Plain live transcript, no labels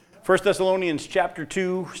1 Thessalonians chapter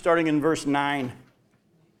 2, starting in verse 9.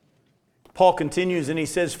 Paul continues and he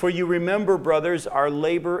says, "For you remember, brothers, our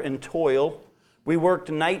labor and toil. We worked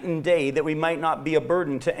night and day that we might not be a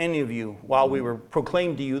burden to any of you while we were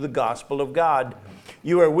proclaimed to you the gospel of God.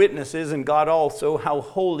 You are witnesses, and God also, how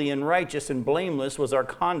holy and righteous and blameless was our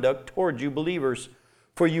conduct toward you believers.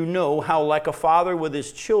 For you know how, like a father with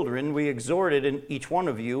his children, we exhorted in each one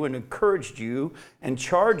of you and encouraged you and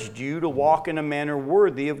charged you to walk in a manner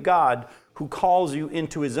worthy of God, who calls you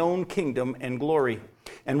into his own kingdom and glory.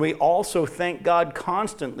 And we also thank God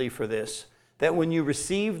constantly for this, that when you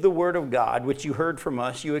received the word of God, which you heard from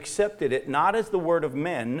us, you accepted it not as the word of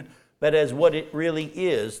men, but as what it really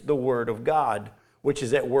is, the word of God, which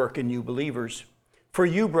is at work in you believers. For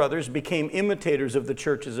you, brothers, became imitators of the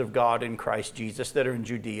churches of God in Christ Jesus that are in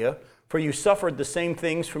Judea, for you suffered the same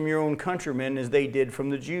things from your own countrymen as they did from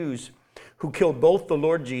the Jews, who killed both the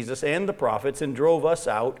Lord Jesus and the prophets and drove us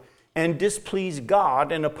out, and displeased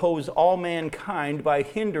God and opposed all mankind by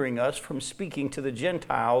hindering us from speaking to the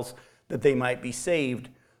Gentiles that they might be saved,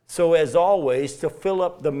 so as always to fill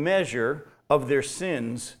up the measure of their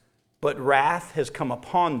sins. But wrath has come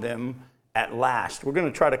upon them at last." We're going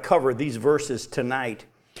to try to cover these verses tonight.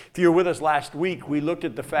 If you were with us last week, we looked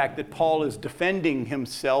at the fact that Paul is defending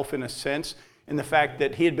himself in a sense, in the fact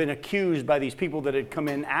that he had been accused by these people that had come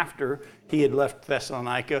in after he had left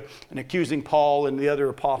Thessalonica and accusing Paul and the other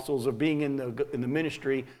apostles of being in the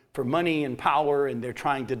ministry for money and power, and they're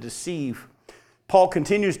trying to deceive. Paul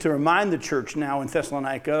continues to remind the church now in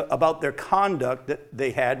Thessalonica about their conduct that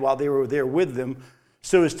they had while they were there with them,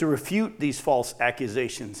 so as to refute these false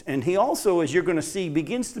accusations. And he also, as you're going to see,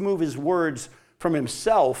 begins to move his words from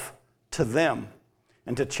himself to them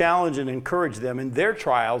and to challenge and encourage them in their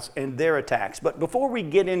trials and their attacks. But before we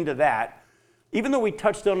get into that, even though we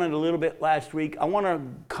touched on it a little bit last week, I want to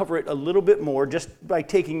cover it a little bit more just by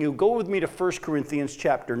taking you, go with me to 1 Corinthians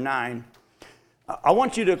chapter 9. I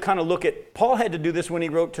want you to kind of look at, Paul had to do this when he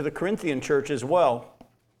wrote to the Corinthian church as well.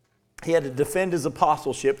 He had to defend his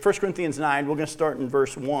apostleship. 1 Corinthians 9, we're going to start in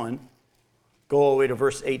verse 1, go all the way to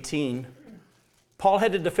verse 18. Paul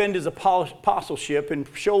had to defend his apostleship and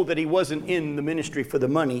show that he wasn't in the ministry for the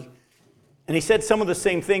money. And he said some of the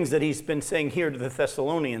same things that he's been saying here to the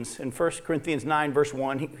Thessalonians. In 1 Corinthians 9, verse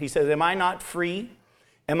 1, he says, "Am I not free?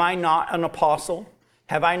 Am I not an apostle?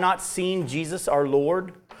 Have I not seen Jesus our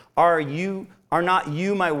Lord? Are not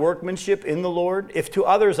you my workmanship in the Lord? If to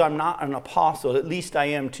others I'm not an apostle, at least I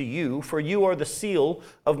am to you, for you are the seal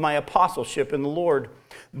of my apostleship in the Lord.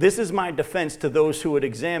 This is my defense to those who would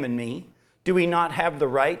examine me. Do we not have the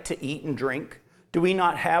right to eat and drink? Do we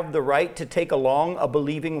not have the right to take along a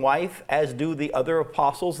believing wife, as do the other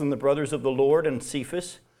apostles and the brothers of the Lord and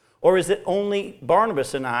Cephas? Or is it only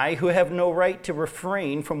Barnabas and I who have no right to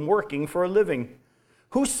refrain from working for a living?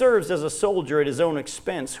 Who serves as a soldier at his own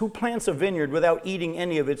expense? Who plants a vineyard without eating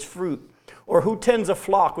any of its fruit? Or who tends a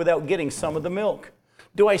flock without getting some of the milk?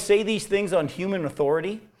 Do I say these things on human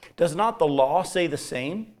authority? Does not the law say the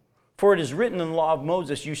same? For it is written in the law of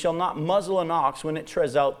Moses, you shall not muzzle an ox when it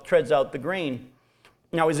treads out the grain.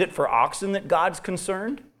 Now is it for oxen that God's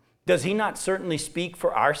concerned? Does he not certainly speak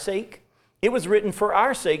for our sake? It was written for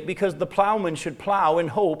our sake, because the plowman should plow in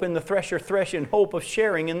hope and the thresher thresh in hope of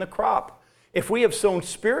sharing in the crop. If we have sown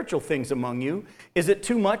spiritual things among you, is it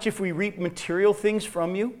too much if we reap material things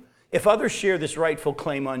from you? If others share this rightful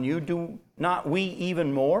claim on you, do not we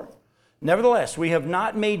even more? Nevertheless, we have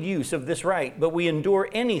not made use of this right, but we endure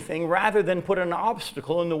anything rather than put an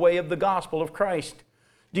obstacle in the way of the gospel of Christ.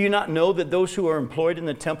 Do you not know that those who are employed in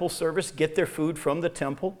the temple service get their food from the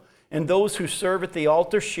temple, and those who serve at the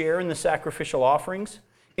altar share in the sacrificial offerings?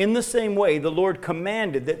 In the same way, the Lord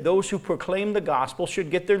commanded that those who proclaim the gospel should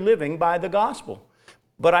get their living by the gospel.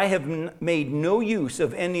 But I have made no use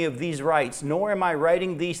of any of these rights, nor am I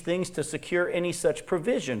writing these things to secure any such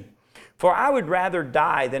provision. For I would rather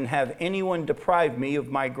die than have anyone deprive me of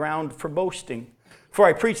my ground for boasting. For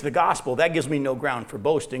I preach the gospel, that gives me no ground for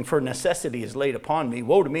boasting, for necessity is laid upon me.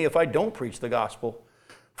 Woe to me if I don't preach the gospel.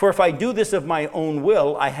 For if I do this of my own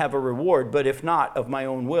will, I have a reward, but if not of my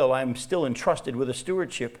own will, I am still entrusted with a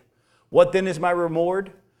stewardship. What then is my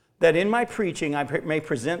reward? That in my preaching I may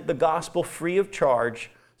present the gospel free of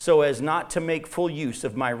charge, so as not to make full use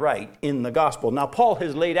of my right in the gospel. Now, Paul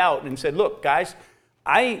has laid out and said, look, guys,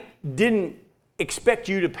 I didn't expect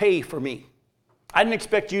you to pay for me. I didn't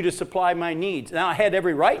expect you to supply my needs. Now, I had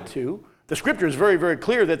every right to. The scripture is very, very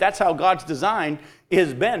clear that that's how God's design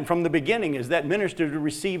has been from the beginning, is that minister to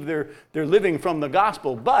receive their living from the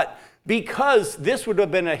gospel. But because this would have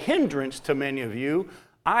been a hindrance to many of you,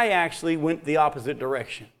 I actually went the opposite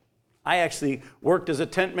direction. I actually worked as a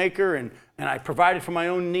tent maker and I provided for my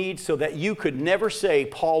own needs so that you could never say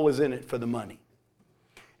Paul was in it for the money.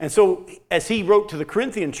 And so as he wrote to the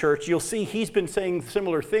Corinthian church, you'll see he's been saying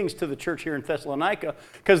similar things to the church here in Thessalonica,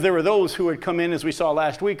 because there were those who had come in, as we saw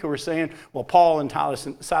last week, who were saying, well, Paul and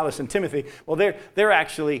Silas and Timothy, well,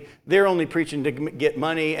 they're only preaching to get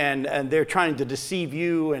money, and they're trying to deceive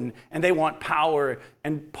you, and they want power.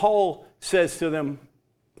 And Paul says to them,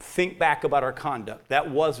 think back about our conduct. That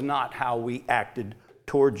was not how we acted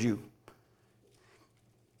towards you.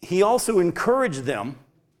 He also encouraged them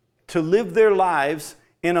to live their lives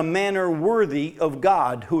in a manner worthy of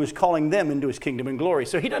God, who is calling them into his kingdom and glory.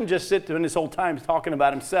 So he doesn't just sit in this whole time talking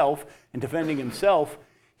about himself and defending himself.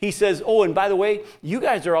 He says, oh, and by the way, you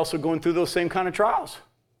guys are also going through those same kind of trials.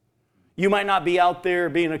 You might not be out there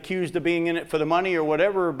being accused of being in it for the money or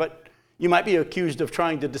whatever, but you might be accused of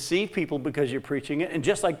trying to deceive people because you're preaching it. And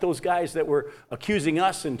just like those guys that were accusing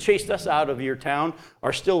us and chased us out of your town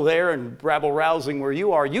are still there and rabble-rousing where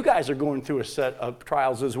you are, you guys are going through a set of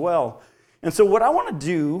trials as well. And so what I want to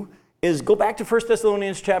do is go back to 1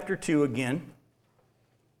 Thessalonians chapter 2 again.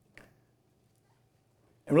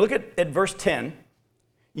 And look at verse 10.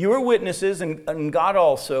 You are witnesses, and God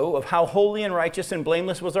also, of how holy and righteous and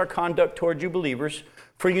blameless was our conduct toward you believers.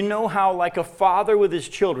 For you know how, like a father with his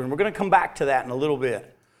children, we're going to come back to that in a little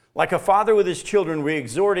bit. Like a father with his children, we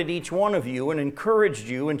exhorted each one of you and encouraged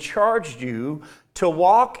you and charged you to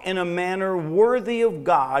walk in a manner worthy of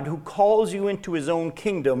God, who calls you into his own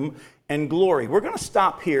kingdom and glory. We're going to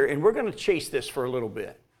stop here and we're going to chase this for a little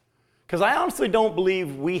bit, because I honestly don't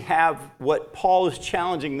believe we have what Paul is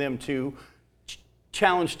challenging them to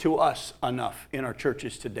challenge to us enough in our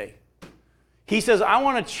churches today. He says, I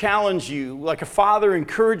want to challenge you, like a father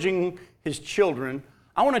encouraging his children,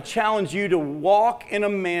 I want to challenge you to walk in a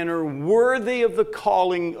manner worthy of the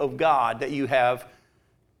calling of God that you have.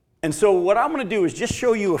 And so what I'm going to do is just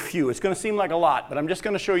show you a few. It's going to seem like a lot, but I'm just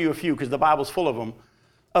going to show you a few because the Bible's full of them,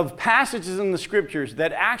 of passages in the scriptures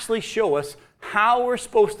that actually show us how we're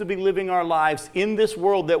supposed to be living our lives in this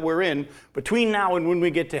world that we're in between now and when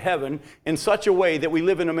we get to heaven, in such a way that we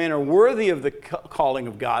live in a manner worthy of the calling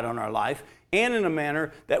of God on our life, and in a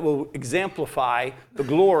manner that will exemplify the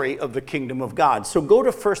glory of the kingdom of God. So go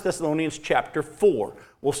to 1 Thessalonians chapter 4.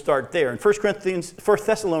 We'll start there. In 1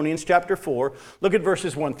 Thessalonians chapter 4, look at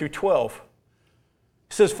verses 1 through 12.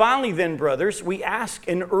 It says, finally then, brothers, we ask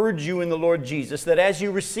and urge you in the Lord Jesus, that as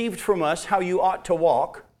you received from us how you ought to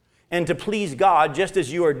walk, and to please God, just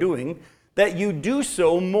as you are doing, that you do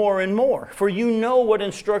so more and more. For you know what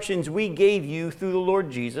instructions we gave you through the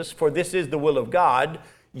Lord Jesus, for this is the will of God,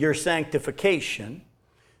 your sanctification,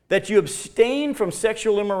 that you abstain from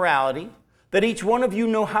sexual immorality, that each one of you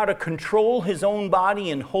know how to control his own body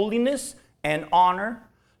in holiness and honor,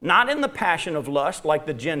 not in the passion of lust like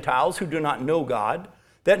the Gentiles who do not know God,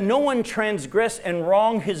 that no one transgress and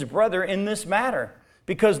wrong his brother in this matter,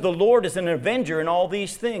 because the Lord is an avenger in all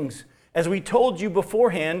these things. As we told you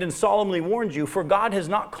beforehand and solemnly warned you, for God has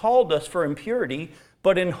not called us for impurity,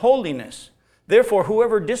 but in holiness. Therefore,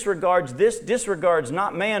 whoever disregards this disregards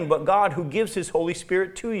not man, but God, who gives his Holy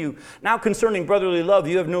Spirit to you. Now concerning brotherly love,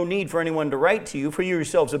 you have no need for anyone to write to you, for you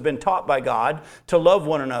yourselves have been taught by God to love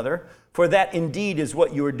one another. For that indeed is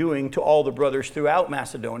what you are doing to all the brothers throughout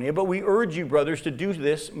Macedonia. But we urge you, brothers, to do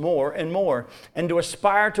this more and more, and to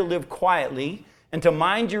aspire to live quietly, and to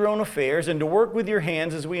mind your own affairs, and to work with your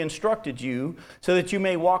hands as we instructed you, so that you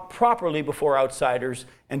may walk properly before outsiders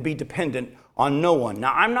and be dependent on no one.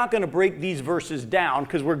 Now, I'm not going to break these verses down,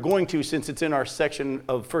 because we're going to, since it's in our section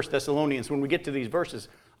of 1 Thessalonians. When we get to these verses,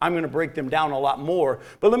 I'm going to break them down a lot more.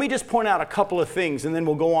 But let me just point out a couple of things, and then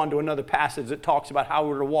we'll go on to another passage that talks about how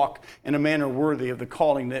we're to walk in a manner worthy of the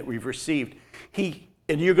calling that we've received.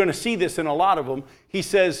 And you're going to see this in a lot of them. He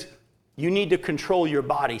says, you need to control your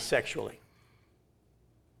body sexually.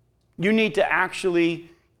 You need to actually,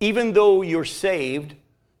 even though you're saved,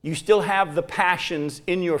 you still have the passions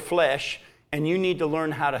in your flesh, and you need to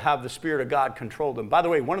learn how to have the Spirit of God control them. By the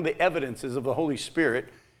way, one of the evidences of the Holy Spirit,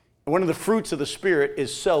 one of the fruits of the Spirit,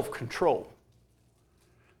 is self-control.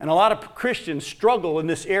 And a lot of Christians struggle in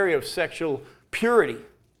this area of sexual purity.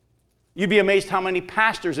 You'd be amazed how many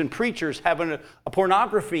pastors and preachers have a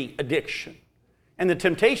pornography addiction. And the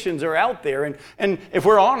temptations are out there. And if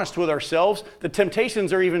we're honest with ourselves, the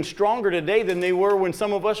temptations are even stronger today than they were when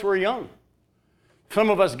some of us were young.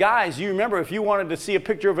 Some of us guys, you remember, if you wanted to see a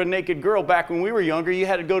picture of a naked girl back when we were younger, you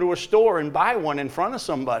had to go to a store and buy one in front of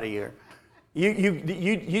somebody. Or you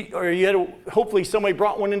had to, hopefully somebody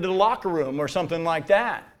brought one into the locker room or something like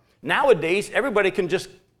that. Nowadays, everybody can just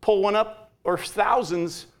pull one up, or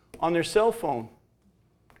thousands, on their cell phone.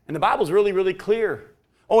 And the Bible's really, really clear.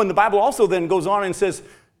 Oh, and the Bible also then goes on and says,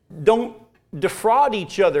 don't defraud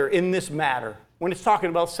each other in this matter when it's talking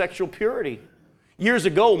about sexual purity. Years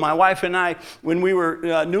ago, my wife and I, when we were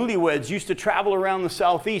newlyweds, used to travel around the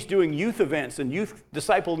Southeast doing youth events and youth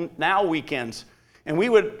Disciple Now weekends. And we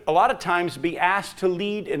would a lot of times be asked to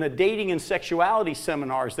lead in a dating and sexuality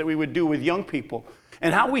seminars that we would do with young people.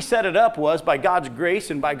 And how we set it up was, by God's grace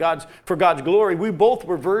and for God's glory, we both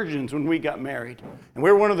were virgins when we got married. And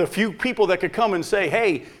we were one of the few people that could come and say,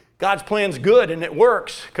 hey, God's plan's good and it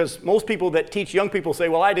works. Because most people that teach young people say,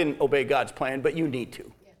 well, I didn't obey God's plan, but you need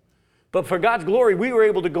to. But for God's glory, we were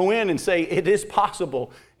able to go in and say, it is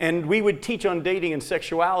possible. And we would teach on dating and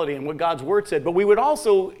sexuality and what God's Word said. But we would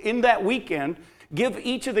also, in that weekend, give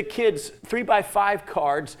each of the kids 3x5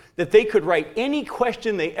 cards that they could write any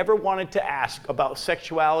question they ever wanted to ask about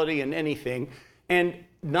sexuality and anything, and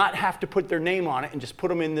not have to put their name on it and just put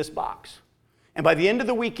them in this box. And by the end of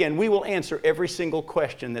the weekend, we will answer every single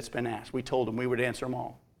question that's been asked. We told them we would answer them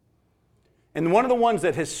all. And one of the ones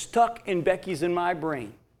that has stuck in Becky's and my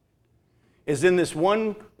brain is in this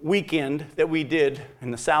one weekend that we did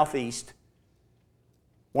in the Southeast.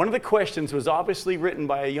 One of the questions was obviously written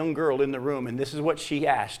by a young girl in the room, and this is what she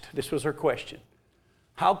asked. This was her question.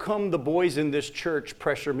 How come the boys in this church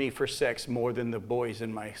pressure me for sex more than the boys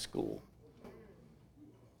in my school?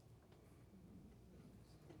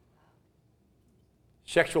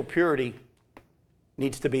 Sexual purity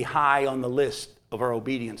needs to be high on the list of our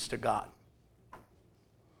obedience to God.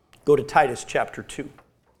 Go to Titus chapter 2.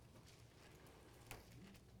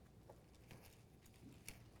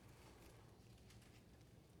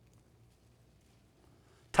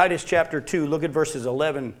 Titus chapter 2, look at verses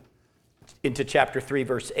 11 into chapter 3,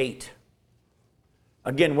 verse 8.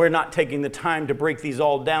 Again, we're not taking the time to break these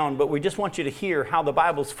all down, but we just want you to hear how the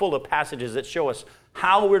Bible's full of passages that show us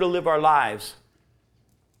how we're to live our lives.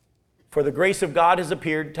 For the grace of God has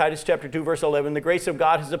appeared, Titus chapter 2, verse 11, the grace of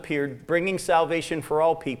God has appeared, bringing salvation for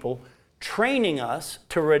all people, training us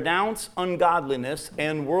to renounce ungodliness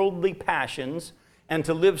and worldly passions, and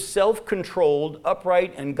to live self-controlled,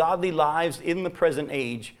 upright, and godly lives in the present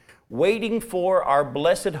age, waiting for our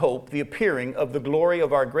blessed hope, the appearing of the glory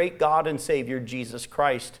of our great God and Savior, Jesus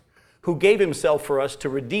Christ, who gave himself for us to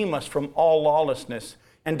redeem us from all lawlessness,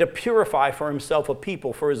 and to purify for himself a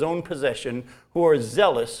people for his own possession, who are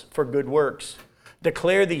zealous for good works.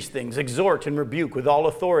 Declare these things, exhort and rebuke with all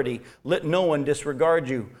authority. Let no one disregard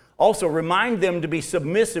you. Also remind them to be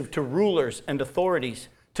submissive to rulers and authorities,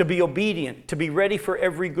 to be obedient, to be ready for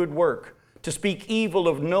every good work, to speak evil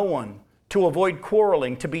of no one, to avoid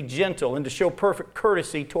quarreling, to be gentle, and to show perfect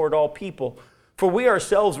courtesy toward all people. For we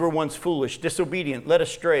ourselves were once foolish, disobedient, led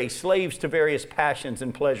astray, slaves to various passions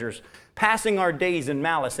and pleasures, passing our days in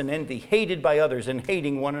malice and envy, hated by others and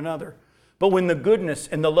hating one another. But when the goodness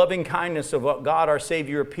and the loving kindness of God our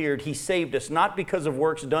Savior appeared, he saved us, not because of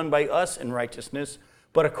works done by us in righteousness,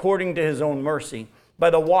 but according to his own mercy, by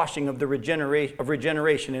the washing of the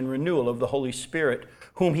regeneration and renewal of the Holy Spirit,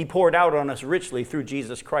 whom he poured out on us richly through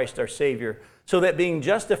Jesus Christ our Savior, so that being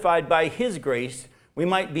justified by his grace, we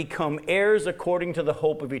might become heirs according to the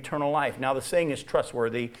hope of eternal life. Now the saying is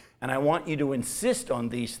trustworthy, and I want you to insist on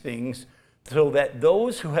these things, so that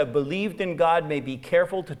those who have believed in God may be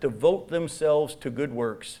careful to devote themselves to good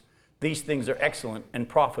works. These things are excellent and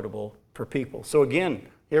profitable for people. So again,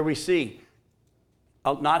 here we see,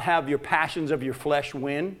 not have your passions of your flesh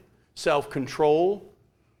win, self-control,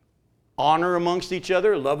 honor amongst each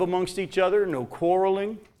other, love amongst each other, no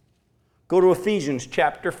quarreling. Go to Ephesians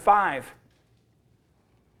chapter 5.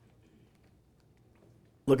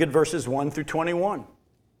 Look at verses 1 through 21.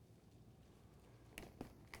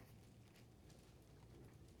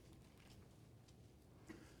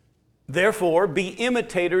 Therefore, be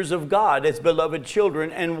imitators of God as beloved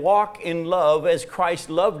children, and walk in love as Christ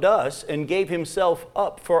loved us and gave himself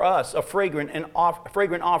up for us, a fragrant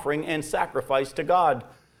offering and sacrifice to God.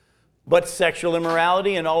 But sexual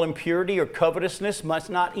immorality and all impurity or covetousness must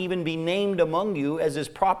not even be named among you, as is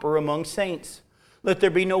proper among saints. Let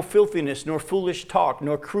there be no filthiness, nor foolish talk,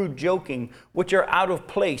 nor crude joking, which are out of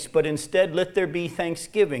place, but instead let there be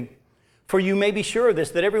thanksgiving. For you may be sure of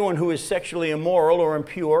this, that everyone who is sexually immoral or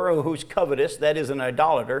impure, or who is covetous, that is an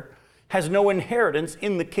idolater, has no inheritance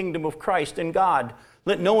in the kingdom of Christ and God.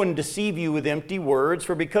 Let no one deceive you with empty words,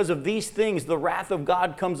 for because of these things the wrath of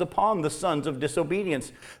God comes upon the sons of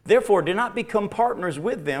disobedience. Therefore do not become partners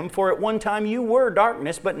with them, for at one time you were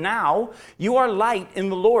darkness, but now you are light in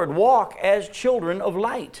the Lord. Walk as children of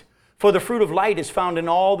light. For the fruit of light is found in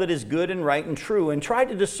all that is good and right and true, and try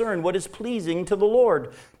to discern what is pleasing to the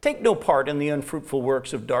Lord. Take no part in the unfruitful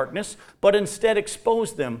works of darkness, but instead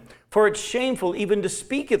expose them. For it's shameful even to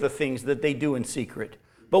speak of the things that they do in secret.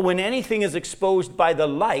 But when anything is exposed by the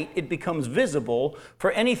light, it becomes visible. For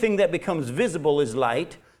anything that becomes visible is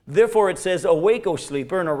light. Therefore it says, awake, O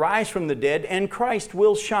sleeper, and arise from the dead, and Christ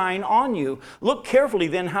will shine on you. Look carefully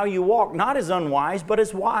then how you walk, not as unwise, but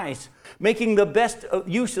as wise, making the best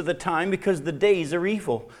use of the time, because the days are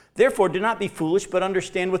evil. Therefore do not be foolish, but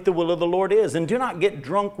understand what the will of the Lord is. And do not get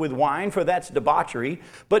drunk with wine, for that's debauchery,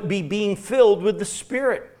 but be being filled with the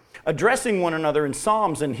Spirit, addressing one another in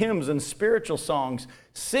psalms and hymns and spiritual songs,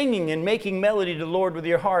 singing and making melody to the Lord with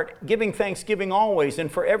your heart, giving thanksgiving always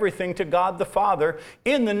and for everything to God the Father,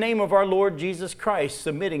 in the name of our Lord Jesus Christ,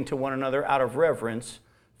 submitting to one another out of reverence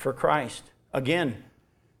for Christ. Again,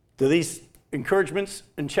 do these encouragements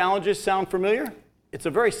and challenges sound familiar? It's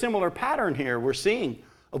a very similar pattern here we're seeing.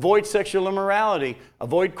 Avoid sexual immorality,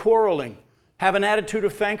 avoid quarreling, have an attitude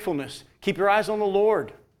of thankfulness, keep your eyes on the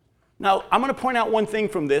Lord. Now, I'm going to point out one thing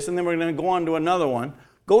from this, and then we're going to go on to another one.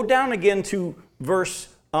 Go down again to verse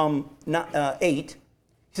 8. He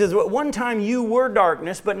says, at one time you were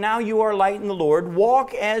darkness, but now you are light in the Lord.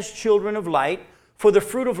 Walk as children of light, for the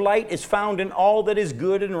fruit of light is found in all that is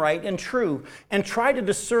good and right and true. And try to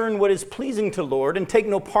discern what is pleasing to the Lord, and take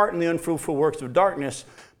no part in the unfruitful works of darkness,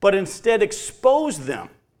 but instead expose them.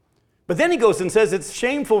 But then he goes and says it's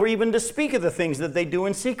shameful even to speak of the things that they do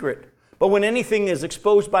in secret. But when anything is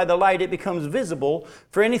exposed by the light, it becomes visible.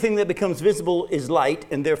 For anything that becomes visible is light,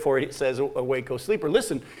 and therefore it says, awake, O sleeper.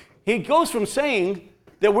 Listen, he goes from saying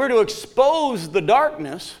that we're to expose the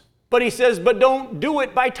darkness, but he says, but don't do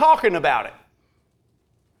it by talking about it.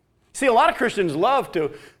 See, a lot of Christians love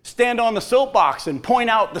to stand on the soapbox and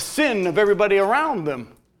point out the sin of everybody around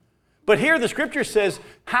them. But here the scripture says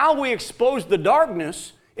how we expose the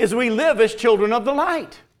darkness is we live as children of the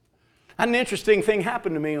light. An interesting thing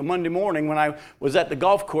happened to me on Monday morning when I was at the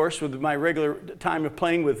golf course with my regular time of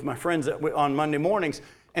playing with my friends on Monday mornings.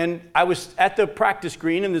 And I was at the practice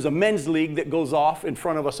green, and there's a men's league that goes off in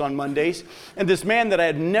front of us on Mondays. And this man that I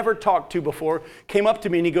had never talked to before came up to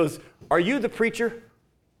me and he goes, "Are you the preacher?"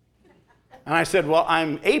 And I said, "Well,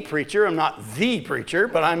 I'm a preacher. I'm not the preacher,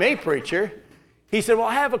 but I'm a preacher." He said, "Well,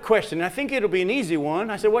 I have a question. I think it'll be an easy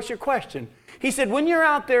one." I said, "What's your question?" He said, "When you're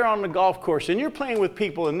out there on the golf course and you're playing with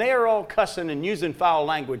people and they are all cussing and using foul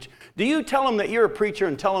language, do you tell them that you're a preacher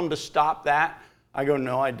and tell them to stop that?" I go,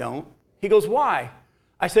 "No, I don't." He goes, "Why?"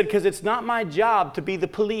 I said, "Because it's not my job to be the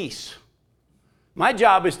police. My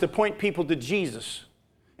job is to point people to Jesus.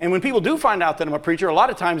 And when people do find out that I'm a preacher, a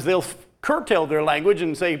lot of times they'll curtail their language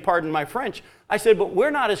and say, pardon my French." I said, "But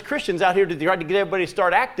we're not as Christians out here to try to get everybody to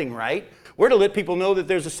start acting right. We're to let people know that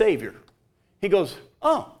there's a Savior." He goes,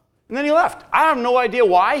 "Oh." And then he left. I have no idea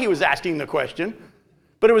why he was asking the question,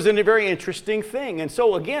 but it was a very interesting thing. And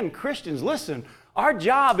so again, Christians, listen, our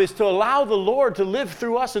job is to allow the Lord to live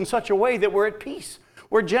through us in such a way that we're at peace.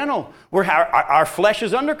 We're gentle. Our flesh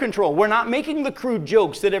is under control. We're not making the crude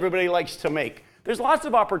jokes that everybody likes to make. There's lots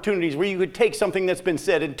of opportunities where you could take something that's been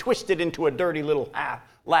said and twist it into a dirty little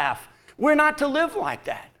laugh. We're not to live like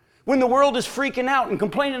that. When the world is freaking out and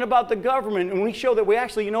complaining about the government, and we show that we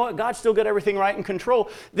actually, you know what, God's still got everything right in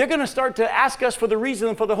control, they're going to start to ask us for the reason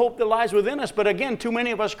and for the hope that lies within us. But again, too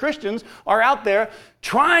many of us Christians are out there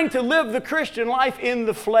trying to live the Christian life in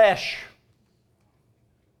the flesh,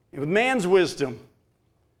 with man's wisdom.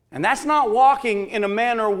 And that's not walking in a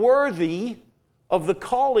manner worthy of the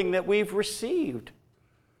calling that we've received.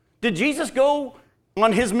 Did Jesus go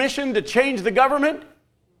on his mission to change the government?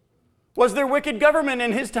 Was there wicked government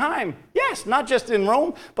in his time? Yes, not just in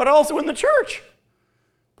Rome, but also in the church.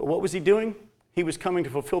 But what was he doing? He was coming to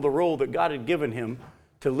fulfill the role that God had given him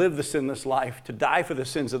to live the sinless life, to die for the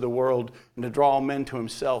sins of the world, and to draw all men to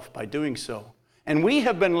himself by doing so. And we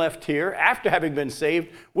have been left here, after having been saved,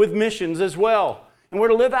 with missions as well. And we're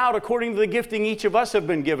to live out according to the gifting each of us have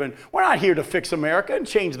been given. We're not here to fix America and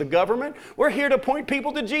change the government. We're here to point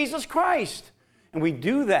people to Jesus Christ. And we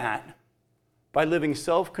do that by living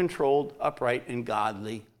self-controlled, upright, and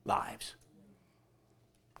godly lives.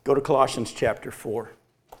 Go to Colossians chapter 4.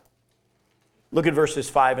 Look at verses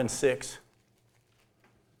 5 and 6.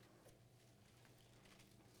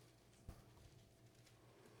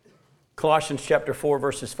 Colossians chapter 4,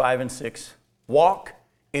 verses 5 and 6. Walk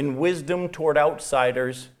in wisdom toward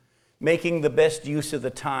outsiders, making the best use of the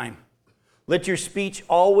time. Let your speech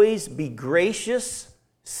always be gracious,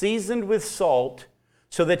 seasoned with salt,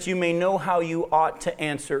 so that you may know how you ought to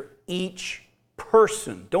answer each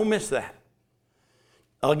person. Don't miss that.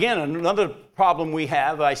 Again, another problem we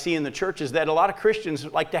have, I see in the church, is that a lot of Christians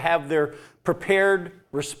like to have their prepared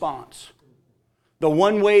response. The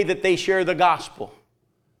one way that they share the gospel.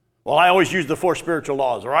 Well, I always use the 4 spiritual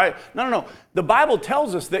laws, all right? No. The Bible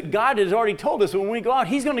tells us that God has already told us that when we go out,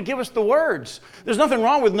 He's going to give us the words. There's nothing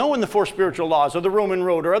wrong with knowing the 4 spiritual laws or the Roman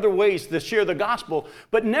road or other ways to share the gospel,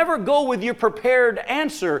 but never go with your prepared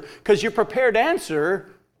answer, because your prepared answer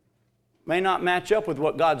may not match up with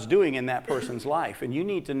what God's doing in that person's life. And you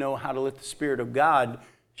need to know how to let the Spirit of God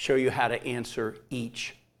show you how to answer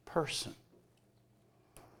each person.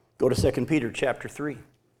 Go to 2 Peter chapter 3.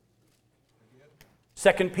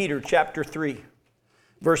 2 Peter chapter 3,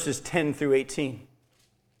 verses 10 through 18.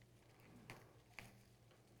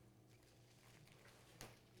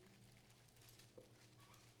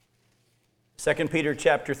 Second Peter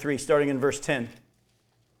chapter 3, starting in verse 10.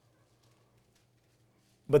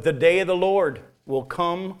 But the day of the Lord will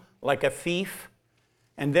come like a thief,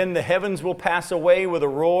 and then the heavens will pass away with a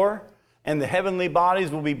roar, and the heavenly bodies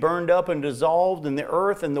will be burned up and dissolved, and the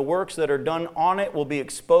earth and the works that are done on it will be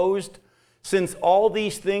exposed. Since all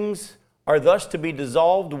these things are thus to be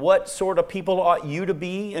dissolved, what sort of people ought you to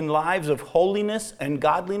be in lives of holiness and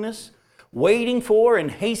godliness, waiting for and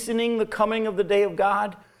hastening the coming of the day of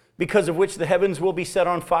God, because of which the heavens will be set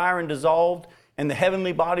on fire and dissolved, and the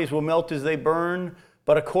heavenly bodies will melt as they burn?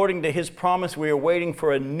 But according to His promise, we are waiting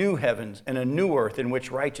for a new heavens and a new earth in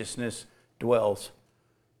which righteousness dwells.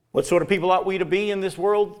 What sort of people ought we to be in this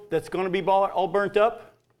world that's going to be all burnt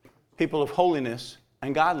up? People of holiness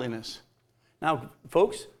and godliness. Now,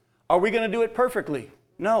 folks, are we going to do it perfectly?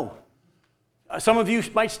 No. Some of you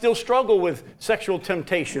might still struggle with sexual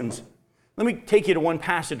temptations. Let me take you to one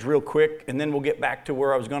passage real quick, and then we'll get back to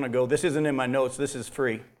where I was going to go. This isn't in my notes. This is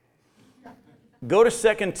free. Go to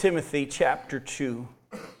 2 Timothy chapter 2,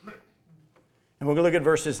 and we're going to look at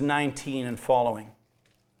verses 19 and following.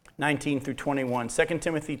 19 through 21. 2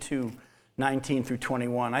 Timothy 2, 19 through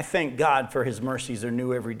 21. I thank God for His mercies are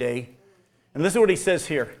new every day. And listen to what he says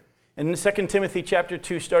here. In 2 Timothy chapter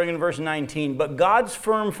 2, starting in verse 19, but God's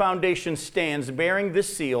firm foundation stands, bearing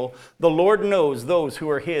this seal, the Lord knows those who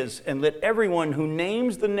are His, and let everyone who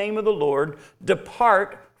names the name of the Lord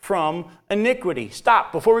depart from iniquity.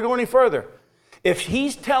 Stop, before we go any further. If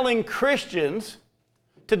He's telling Christians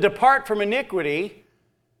to depart from iniquity,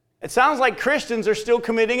 it sounds like Christians are still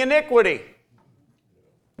committing iniquity.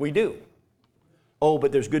 We do. Oh,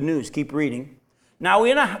 but there's good news. Keep reading. Now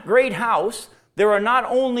in a great house, there are not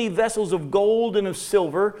only vessels of gold and of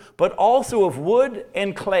silver, but also of wood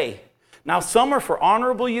and clay. Now some are for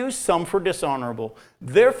honorable use, some for dishonorable.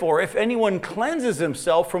 Therefore, if anyone cleanses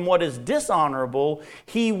himself from what is dishonorable,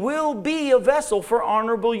 he will be a vessel for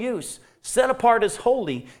honorable use, set apart as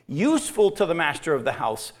holy, useful to the master of the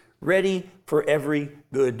house, ready for every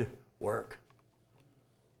good work.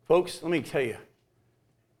 Folks, let me tell you,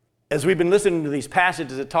 as we've been listening to these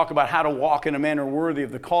passages that talk about how to walk in a manner worthy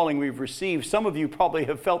of the calling we've received, some of you probably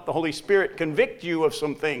have felt the Holy Spirit convict you of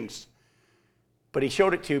some things. But He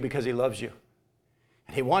showed it to you because He loves you.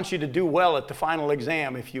 And He wants you to do well at the final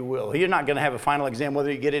exam, if you will. You're not going to have a final exam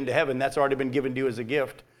whether you get into heaven. That's already been given to you as a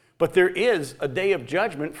gift. But there is a day of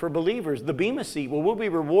judgment for believers, the Bema Seat, where we'll be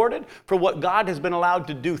rewarded for what God has been allowed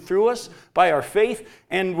to do through us by our faith,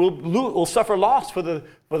 and we'll suffer loss for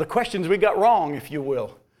the questions we got wrong, if you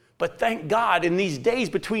will. But thank God, in these days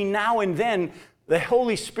between now and then, the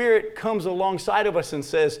Holy Spirit comes alongside of us and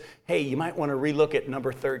says, hey, you might want to relook at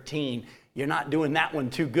number 13. You're not doing that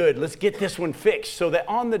one too good. Let's get this one fixed so that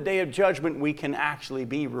on the day of judgment, we can actually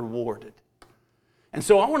be rewarded. And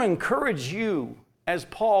so I want to encourage you, as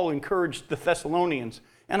Paul encouraged the Thessalonians,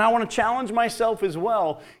 and I want to challenge myself as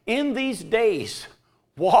well, in these days,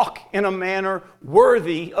 walk in a manner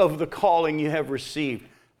worthy of the calling you have received.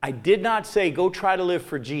 I did not say go try to live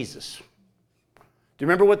for Jesus. Do you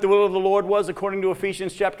remember what the will of the Lord was according to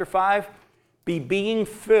Ephesians chapter 5? Be being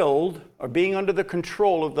filled or being under the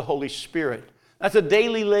control of the Holy Spirit. That's a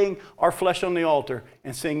daily laying our flesh on the altar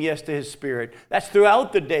and saying yes to His Spirit. That's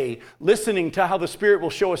throughout the day, listening to how the Spirit will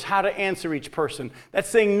show us how to answer each person. That's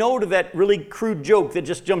saying no to that really crude joke that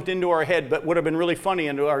just jumped into our head but would have been really funny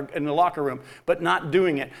in the locker room, but not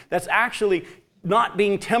doing it. That's actually not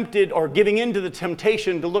being tempted or giving into the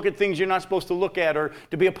temptation to look at things you're not supposed to look at, or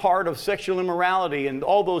to be a part of sexual immorality and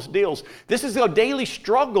all those deals. This is a daily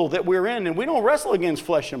struggle that we're in, and we don't wrestle against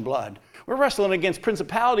flesh and blood. We're wrestling against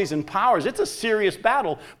principalities and powers. It's a serious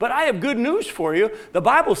battle. But I have good news for you. The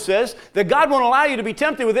Bible says that God won't allow you to be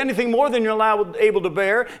tempted with anything more than you're able to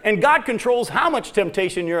bear. And God controls how much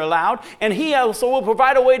temptation you're allowed. And He also will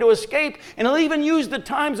provide a way to escape. And He'll even use the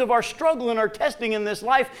times of our struggle and our testing in this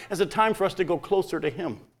life as a time for us to go closer to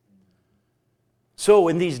Him. So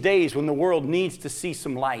in these days when the world needs to see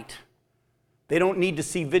some light, they don't need to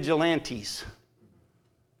see vigilantes.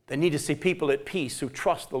 They need to see people at peace who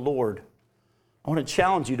trust the Lord. I want to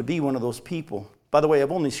challenge you to be one of those people. By the way,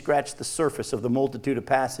 I've only scratched the surface of the multitude of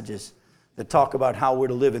passages that talk about how we're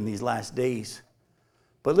to live in these last days.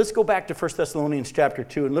 But let's go back to 1 Thessalonians chapter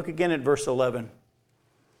 2 and look again at verse 11.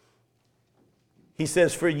 He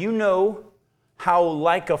says, "For you know how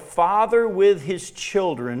like a father with his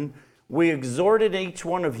children, we exhorted each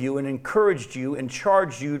one of you and encouraged you and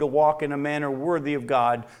charged you to walk in a manner worthy of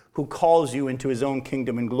God who calls you into his own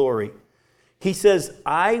kingdom and glory." He says,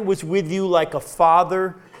 I was with you like a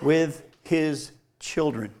father with his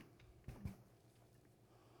children.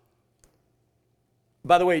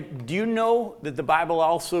 By the way, do you know that the Bible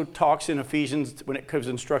also talks in Ephesians, when it gives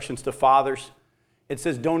instructions to fathers, it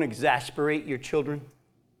says don't exasperate your children.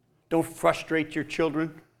 Don't frustrate your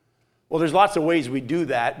children. Well, there's lots of ways we do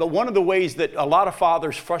that, but one of the ways that a lot of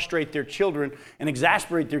fathers frustrate their children and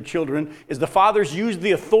exasperate their children is the fathers use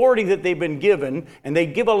the authority that they've been given, and they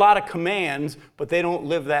give a lot of commands, but they don't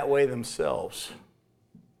live that way themselves.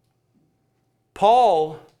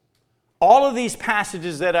 Paul, all of these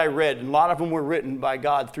passages that I read, and a lot of them were written by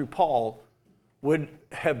God through Paul, would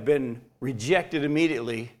have been rejected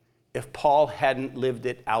immediately if Paul hadn't lived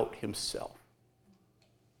it out himself.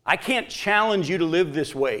 I can't challenge you to live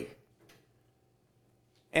this way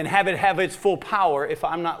and have it have its full power if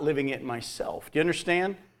I'm not living it myself. Do you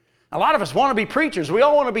understand? A lot of us want to be preachers. We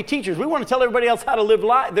all want to be teachers. We want to tell everybody else how to live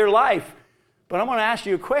their life. But I'm going to ask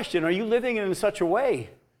you a question. Are you living it in such a way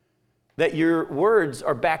that your words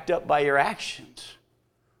are backed up by your actions?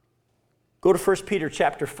 Go to 1 Peter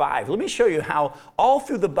chapter 5. Let me show you how all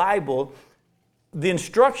through the Bible, the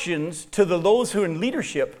instructions to those who are in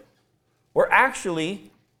leadership were actually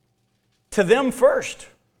to them first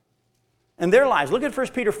and their lives. Look at 1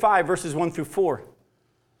 Peter 5, verses 1 through 4.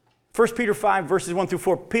 1 Peter 5, verses 1 through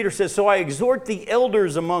 4. Peter says, "So I exhort the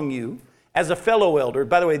elders among you as a fellow elder."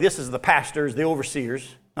 By the way, this is the pastors, the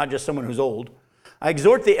overseers, not just someone who's old. "I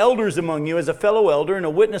exhort the elders among you as a fellow elder and a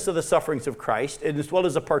witness of the sufferings of Christ, and as well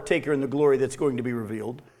as a partaker in the glory that's going to be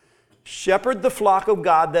revealed. Shepherd the flock of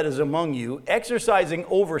God that is among you, exercising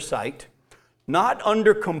oversight, not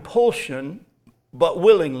under compulsion, but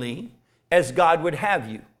willingly, as God would have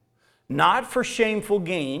you. Not for shameful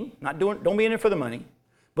gain," don't be in it for the money,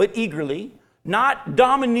 "but eagerly, not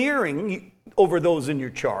domineering over those in your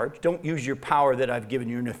charge." Don't use your power that I've given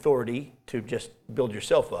you in authority to just build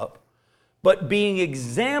yourself up. "But being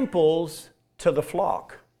examples to the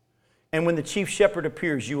flock. And when the chief shepherd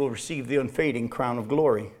appears, you will receive the unfading crown of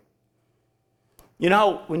glory." You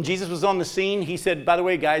know, when Jesus was on the scene, he said, by the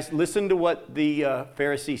way, guys, listen to what the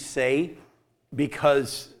Pharisees say,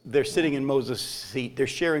 because they're sitting in Moses' seat. They're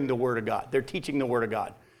sharing the Word of God. They're teaching the Word of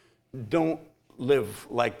God. Don't live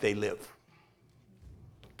like they live.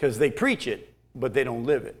 Because they preach it, but they don't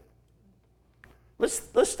live it.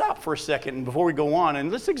 Let's stop for a second before we go on,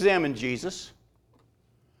 and let's examine Jesus.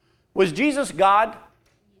 Was Jesus God?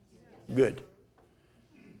 Good.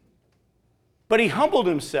 But he humbled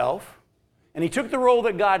himself, and he took the role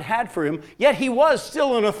that God had for him, yet he was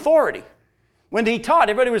still an authority. When he taught,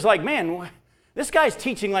 everybody was like, man, this guy's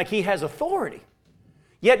teaching like he has authority.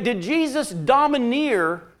 Yet did Jesus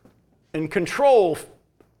domineer and control,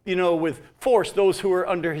 with force those who were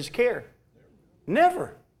under his care?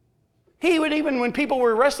 Never. He would, even when people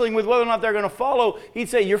were wrestling with whether or not they're going to follow, he'd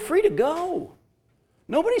say, you're free to go.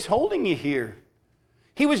 Nobody's holding you here.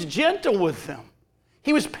 He was gentle with them.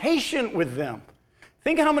 He was patient with them.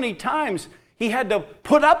 Think how many times he had to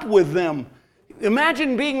put up with them.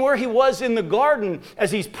 Imagine being where he was in the garden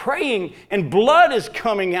as he's praying and blood is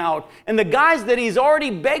coming out. And the guys that he's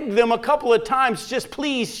already begged them a couple of times, just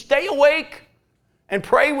please stay awake and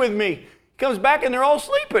pray with me. He comes back and they're all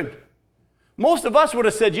sleeping. Most of us would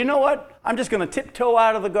have said, you know what? I'm just going to tiptoe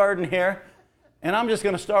out of the garden here and I'm just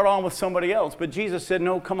going to start on with somebody else. But Jesus said,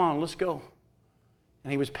 no, come on, let's go.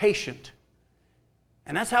 And he was patient.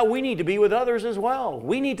 And that's how we need to be with others as well.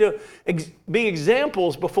 We need to be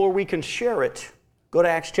examples before we can share it. Go to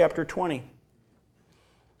Acts chapter 20.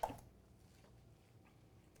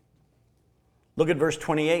 Look at verse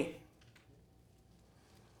 28.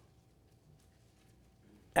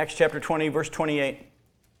 Acts chapter 20, verse 28.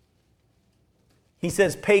 He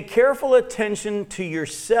says, "Pay careful attention to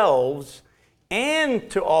yourselves and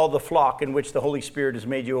to all the flock in which the Holy Spirit has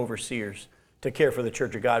made you overseers, to care for the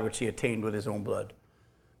church of God which he attained with his own blood."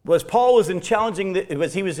 Was Paul was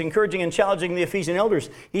he was encouraging and challenging the Ephesian elders,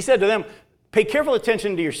 he said to them, pay careful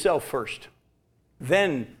attention to yourself first.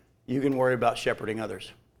 Then you can worry about shepherding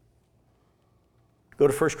others. Go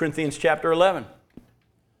to 1 Corinthians chapter 11.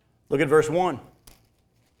 Look at verse 1.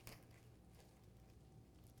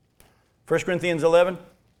 1 Corinthians 11.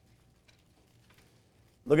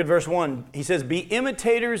 Look at verse 1. He says, "Be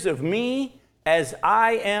imitators of me as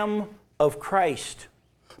I am of Christ.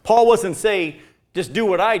 Paul wasn't saying, just do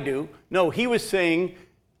what I do. No, he was saying,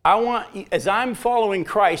 as I'm following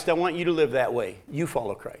Christ, I want you to live that way. You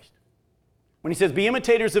follow Christ. When he says, be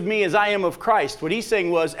imitators of me as I am of Christ, what he's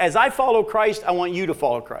saying was, as I follow Christ, I want you to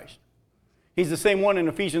follow Christ. He's the same one in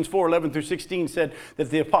Ephesians 4:11-16 said that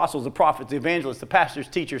the apostles, the prophets, the evangelists, the pastors,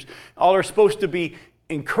 teachers, all are supposed to be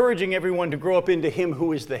encouraging everyone to grow up into him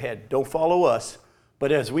who is the head. Don't follow us,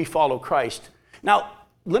 but as we follow Christ. Now,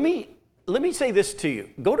 let me say this to you.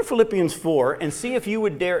 Go to Philippians 4 and see if you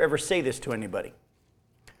would dare ever say this to anybody.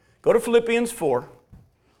 Go to Philippians 4.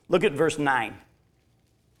 Look at verse 9.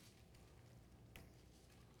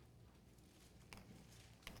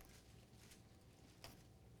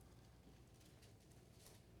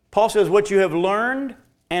 Paul says, what you have learned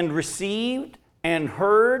and received and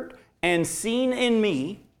heard and seen in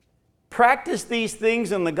me, practice these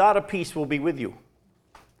things and the God of peace will be with you.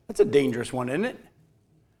 That's a dangerous one, isn't it?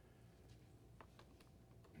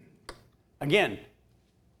 Again,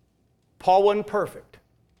 Paul wasn't perfect.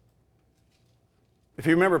 If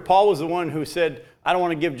you remember, Paul was the one who said, I don't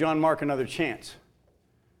want to give John Mark another chance.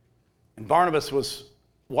 And Barnabas was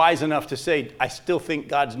wise enough to say, I still think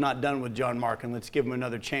God's not done with John Mark, and let's give him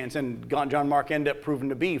another chance. And John Mark ended up proving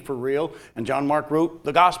to be for real, and John Mark wrote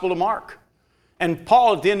the Gospel of Mark. And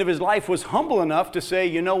Paul, at the end of his life, was humble enough to say,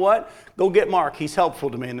 you know what? Go get Mark. He's helpful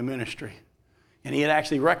to me in the ministry. And he had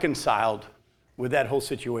actually reconciled with that whole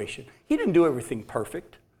situation. He didn't do everything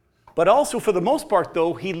perfect. But also, for the most part,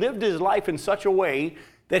 though, he lived his life in such a way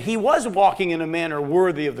that he was walking in a manner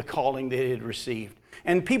worthy of the calling that he had received.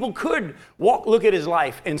 And people could look at his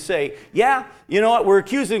life and say, yeah, you know what, we're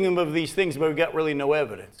accusing him of these things, but we've got really no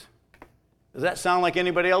evidence. Does that sound like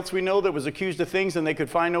anybody else we know that was accused of things and they could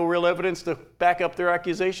find no real evidence to back up their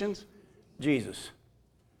accusations? Jesus.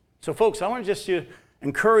 So folks, I want to just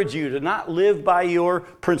encourage you to not live by your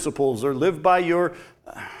principles or live by your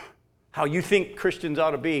how you think Christians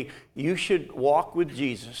ought to be. You should walk with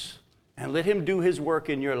Jesus and let him do his work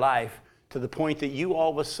in your life, to the point that you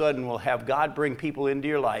all of a sudden will have God bring people into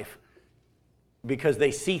your life because they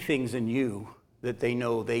see things in you that they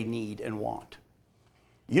know they need and want.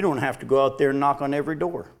 You don't have to go out there and knock on every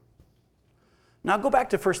door. Now go back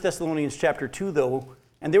to 1 Thessalonians chapter 2 though,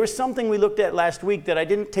 and there was something we looked at last week that I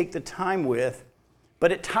didn't take the time with,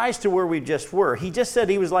 but it ties to where we just were. He just said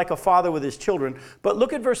he was like a father with his children, but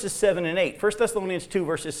look at verses 7 and 8. 1 Thessalonians 2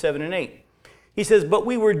 verses 7 and 8. He says, but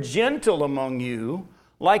we were gentle among you,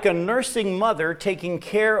 like a nursing mother taking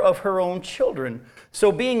care of her own children.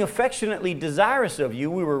 So being affectionately desirous of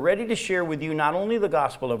you, we were ready to share with you not only the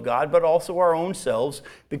gospel of God, but also our own selves,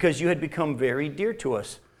 because you had become very dear to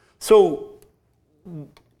us. So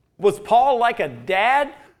was Paul like a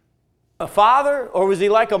dad, a father, or was he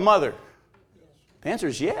like a mother? The answer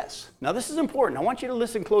is yes. Now this is important. I want you to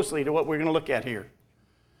listen closely to what we're going to look at here.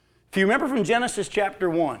 If you remember from Genesis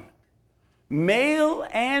chapter 1, male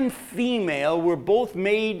and female were both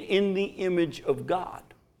made in the image of God.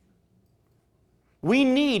 We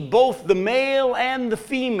need both the male and the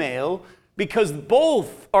female because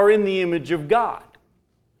both are in the image of God.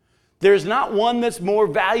 There's not one that's more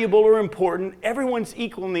valuable or important. Everyone's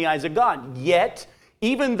equal in the eyes of God. Yet,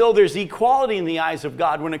 even though there's equality in the eyes of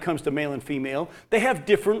God when it comes to male and female, they have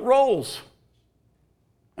different roles.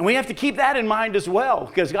 And we have to keep that in mind as well,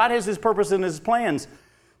 because God has his purpose and his plans.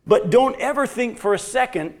 But don't ever think for a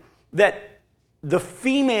second that the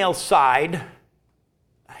female side,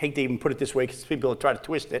 I hate to even put it this way because people try to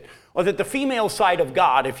twist it, or that the female side of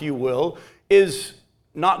God, if you will, is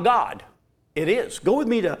not God. It is. Go with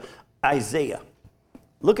me to Isaiah.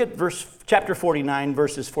 Look at chapter 49,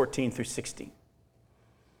 verses 14 through 16.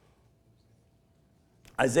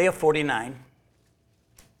 Isaiah 49.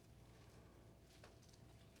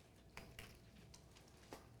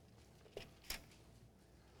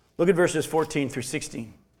 Look at verses 14 through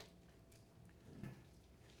 16.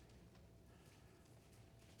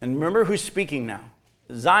 And remember who's speaking now.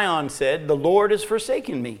 Zion said, the Lord has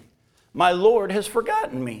forsaken me. My Lord has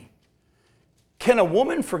forgotten me. Can a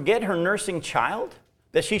woman forget her nursing child,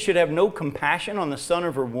 that she should have no compassion on the son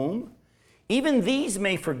of her womb? Even these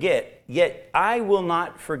may forget, yet I will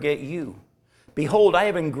not forget you. Behold, I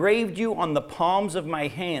have engraved you on the palms of my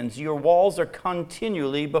hands. Your walls are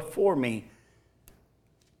continually before me.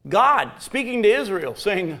 God speaking to Israel,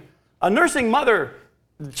 saying, a nursing mother,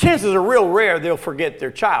 the chances are real rare they'll forget their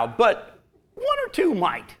child, but one or two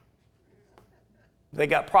might. They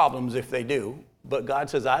got problems if they do, but God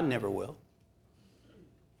says, I never will.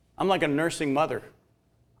 I'm like a nursing mother.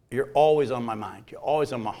 You're always on my mind. You're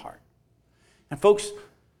always on my heart. And folks,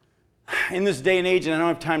 in this day and age, and I don't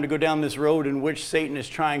have time to go down this road in which Satan is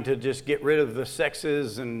trying to just get rid of the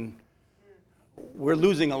sexes, and we're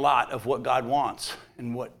losing a lot of what God wants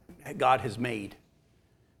and what God has made.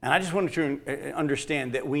 And I just want you to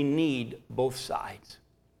understand that we need both sides.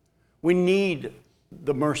 We need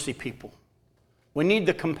the mercy people. We need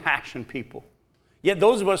the compassion people. Yet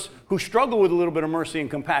those of us who struggle with a little bit of mercy and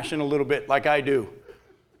compassion a little bit, like I do,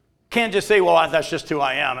 can't just say, well, that's just who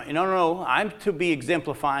I am. No. I'm to be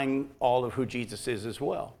exemplifying all of who Jesus is as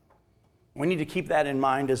well. We need to keep that in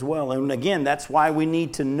mind as well. And again, that's why we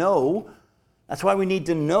need to know. That's why we need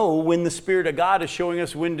to know when the Spirit of God is showing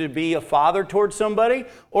us when to be a father towards somebody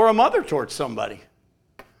or a mother towards somebody.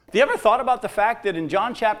 Have you ever thought about the fact that in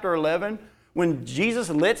John chapter 11, when Jesus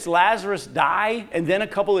lets Lazarus die and then a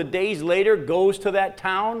couple of days later goes to that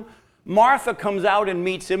town, Martha comes out and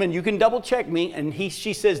meets him, and you can double check me, and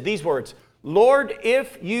she says these words, Lord,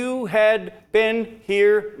 if you had been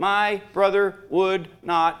here, my brother would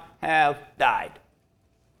not have died.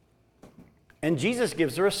 And Jesus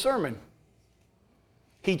gives her a sermon.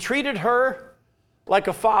 He treated her like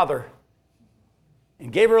a father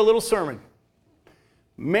and gave her a little sermon.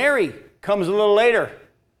 Mary comes a little later.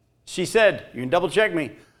 She said, you can double check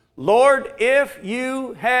me, Lord, if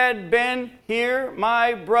you had been here,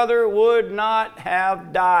 my brother would not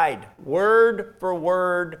have died. Word for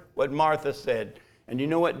word what Martha said. And you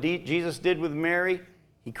know what Jesus did with Mary?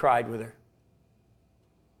 He cried with her.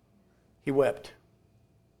 He wept.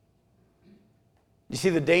 You see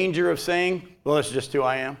the danger of saying, well, that's just who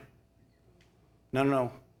I am?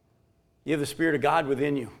 No. You have the Spirit of God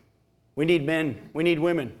within you. We need men. We need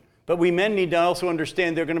women. But we men need to also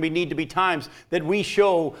understand there are going to need to be times that we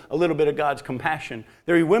show a little bit of God's compassion.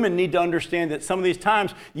 Women need to understand that some of these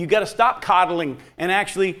times you got to stop coddling and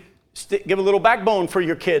actually give a little backbone for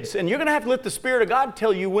your kids. And you're going to have to let the Spirit of God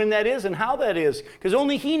tell you when that is and how that is. Because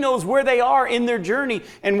only He knows where they are in their journey.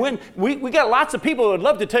 And when we got lots of people who would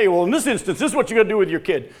love to tell you, well, in this instance, this is what you're going to do with your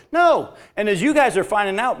kid. No. And as you guys are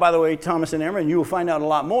finding out, by the way, Thomas and Emma, and you will find out a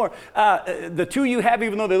lot more, the two you have,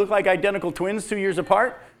 even though they look like identical twins 2 years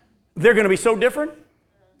apart, they're going to be so different.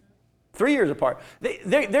 3 years apart.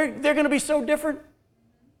 They're going to be so different.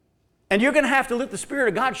 And you're going to have to let the Spirit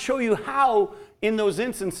of God show you how, in those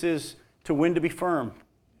instances, to when to be firm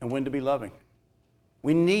and when to be loving.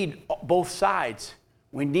 We need both sides.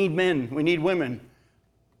 We need men. We need women.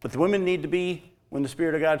 But the women need to be, when the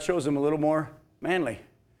Spirit of God shows them, a little more manly.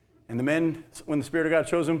 And the men, when the Spirit of God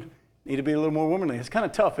shows them, need to be a little more womanly. It's kind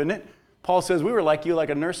of tough, isn't it? Paul says, we were like you, like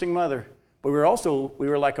a nursing mother. But we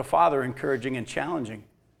were like a father, encouraging and challenging.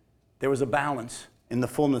 There was a balance in the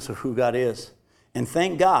fullness of who God is. And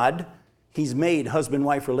thank God, He's made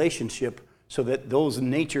husband-wife relationship so that those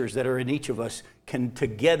natures that are in each of us can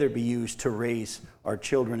together be used to raise our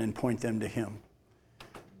children and point them to Him.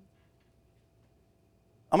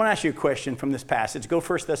 I'm going to ask you a question from this passage. Go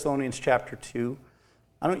 1 Thessalonians chapter 2.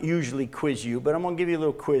 I don't usually quiz you, but I'm going to give you a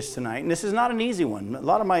little quiz tonight. And this is not an easy one. A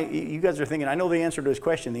lot of you guys are thinking, I know the answer to this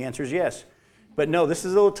question. The answer is yes. But no, this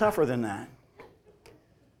is a little tougher than that.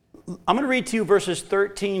 I'm going to read to you verses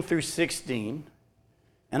 13 through 16.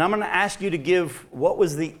 And I'm going to ask you to give what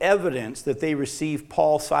was the evidence that they received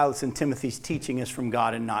Paul, Silas, and Timothy's teaching is from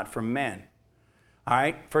God and not from men. All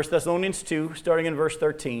right, 1 Thessalonians 2, starting in verse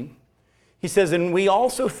 13. He says, and we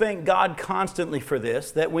also thank God constantly for this,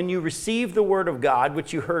 that when you received the word of God,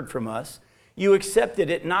 which you heard from us, you accepted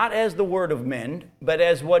it not as the word of men, but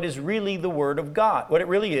as what is really the word of God, what it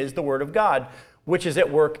really is, the word of God, which is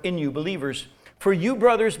at work in you believers. For you,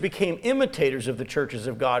 brothers, became imitators of the churches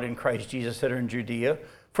of God in Christ Jesus that are in Judea,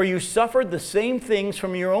 for you suffered the same things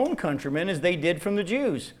from your own countrymen as they did from the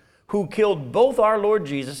Jews, who killed both our Lord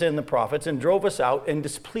Jesus and the prophets and drove us out and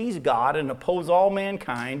displeased God and oppose all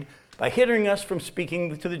mankind, by hindering us from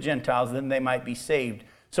speaking to the Gentiles that they might be saved,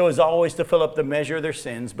 so as always to fill up the measure of their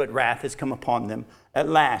sins, but wrath has come upon them at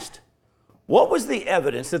last. What was the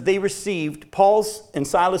evidence that they received Paul's and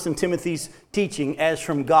Silas and Timothy's teaching as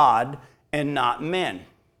from God and not men?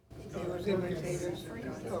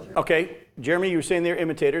 Okay, Jeremy, you were saying they're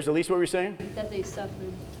imitators. Elise, what were you saying? That they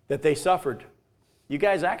suffered. That they suffered. You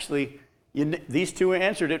guys actually, these two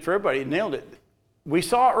answered it for everybody, nailed it. We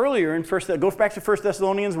saw earlier in go back to 1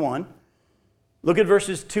 Thessalonians 1. Look at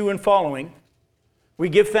verses 2 and following. We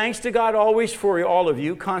give thanks to God always for all of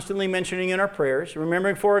you, constantly mentioning in our prayers,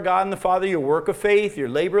 remembering for our God and the Father your work of faith, your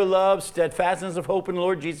labor of love, steadfastness of hope in the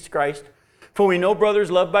Lord Jesus Christ. For we know,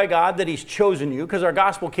 brothers, loved by God, that He's chosen you, because our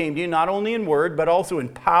gospel came to you not only in word, but also in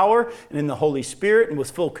power and in the Holy Spirit and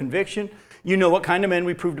with full conviction. You know what kind of men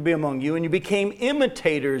we proved to be among you, and you became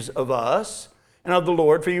imitators of us and of the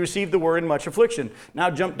Lord, for you received the word in much affliction. Now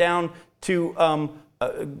jump down to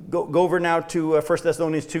Go over now to 1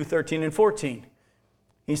 Thessalonians 2, 13 and 14.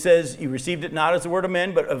 He says, you received it not as the word of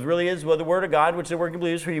men, but as really is the word of God, which the word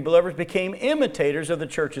believes, for you believers became imitators of the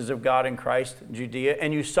churches of God in Christ, Judea,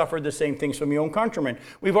 and you suffered the same things from your own countrymen.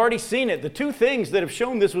 We've already seen it. The two things that have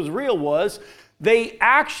shown this was real was they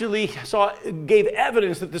actually gave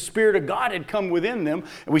evidence that the Spirit of God had come within them.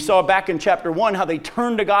 And we saw back in chapter 1 how they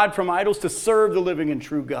turned to God from idols to serve the living and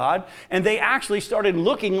true God. And they actually started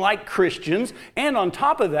looking like Christians. And on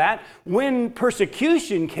top of that, when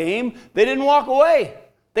persecution came, they didn't walk away.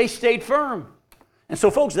 They stayed firm. And so,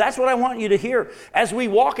 folks, that's what I want you to hear. As we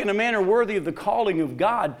walk in a manner worthy of the calling of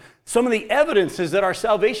God, some of the evidences that our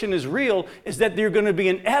salvation is real is that there's going to be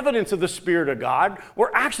an evidence of the Spirit of God.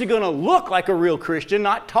 We're actually going to look like a real Christian,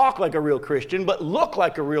 not talk like a real Christian, but look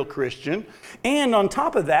like a real Christian. And on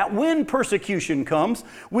top of that, when persecution comes,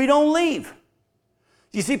 we don't leave.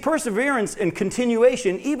 You see, perseverance and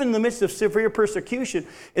continuation, even in the midst of severe persecution,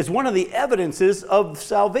 is one of the evidences of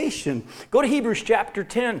salvation. Go to Hebrews chapter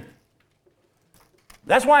 10.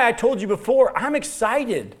 That's why I told you before, I'm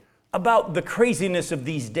excited about the craziness of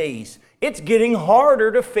these days. It's getting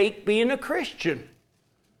harder to fake being a Christian.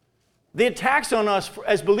 The attacks on us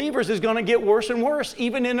as believers is going to get worse and worse,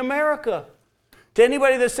 even in America. To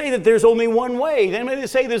anybody that say that there's only one way, to anybody that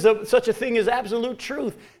say there's such a thing as absolute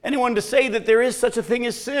truth, anyone to say that there is such a thing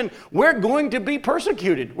as sin, we're going to be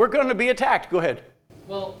persecuted. We're going to be attacked. Go ahead.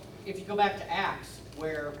 Well, if you go back to Acts,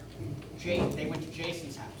 where they went to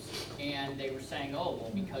Jason's house, and they were saying, oh,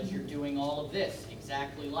 well, because you're doing all of this,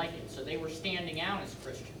 exactly like it. So they were standing out as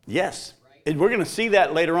Christians. Yes. Right? And we're going to see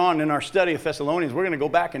that later on in our study of Thessalonians. We're going to go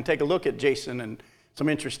back and take a look at Jason and some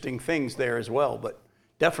interesting things there as well. But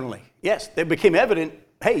definitely, yes, they became evident.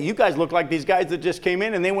 Hey, you guys look like these guys that just came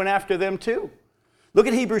in, and they went after them too. Look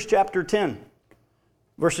at Hebrews chapter 10,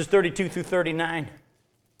 verses 32 through 39.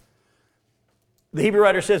 The Hebrew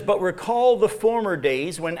writer says, but recall the former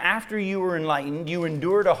days when after you were enlightened, you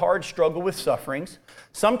endured a hard struggle with sufferings,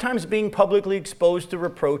 sometimes being publicly exposed to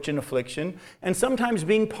reproach and affliction, and sometimes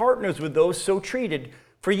being partners with those so treated.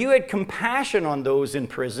 For you had compassion on those in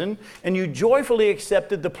prison, and you joyfully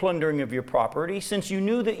accepted the plundering of your property, since you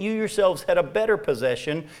knew that you yourselves had a better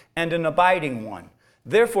possession and an abiding one.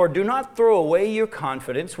 Therefore, do not throw away your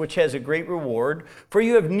confidence, which has a great reward, for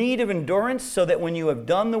you have need of endurance, so that when you have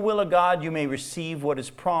done the will of God, you may receive what is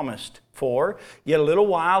promised. For yet a little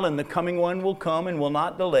while, and the coming one will come and will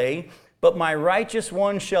not delay, but my righteous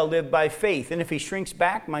one shall live by faith. And if he shrinks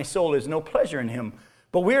back, my soul has no pleasure in him.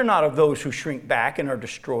 But we are not of those who shrink back and are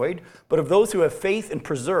destroyed, but of those who have faith and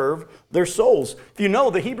preserve their souls. If you know,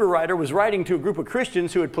 the Hebrew writer was writing to a group of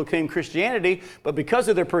Christians who had proclaimed Christianity, but because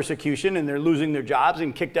of their persecution and they're losing their jobs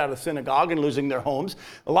and kicked out of the synagogue and losing their homes,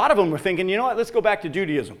 a lot of them were thinking, you know what, let's go back to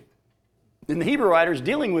Judaism. And the Hebrew writer is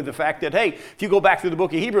dealing with the fact that, hey, if you go back through the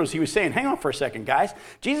book of Hebrews, he was saying, hang on for a second, guys.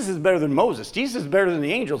 Jesus is better than Moses. Jesus is better than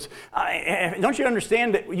the angels. Don't you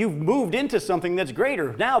understand that you've moved into something that's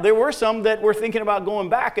greater? Now, there were some that were thinking about going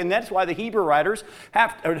back, and that's why the Hebrew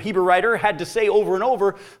writer had to say over and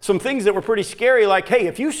over some things that were pretty scary, like, hey,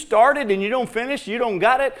 if you started and you don't finish, you don't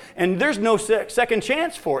got it, and there's no second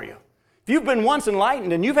chance for you. If you've been once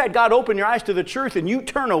enlightened and you've had God open your eyes to the truth and you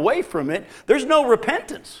turn away from it, there's no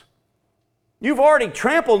repentance. You've already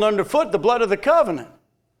trampled underfoot the blood of the covenant.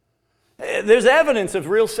 There's evidence of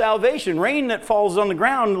real salvation. Rain that falls on the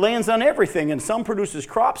ground lands on everything, and some produces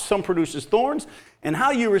crops, some produces thorns. And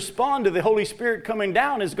how you respond to the Holy Spirit coming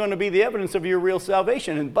down is going to be the evidence of your real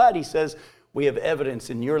salvation. But he says, we have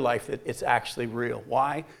evidence in your life that it's actually real.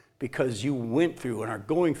 Why? Because you went through and are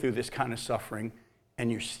going through this kind of suffering,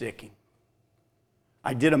 and you're sticking.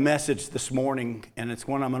 I did a message this morning, and it's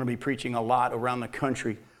one I'm going to be preaching a lot around the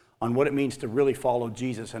country, on what it means to really follow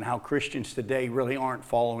Jesus and how Christians today really aren't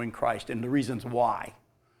following Christ and the reasons why.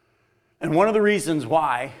 And one of the reasons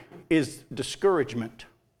why is discouragement.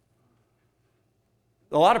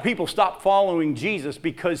 A lot of people stop following Jesus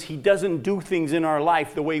because he doesn't do things in our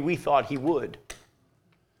life the way we thought he would.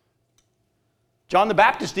 John the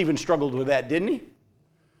Baptist even struggled with that, didn't he?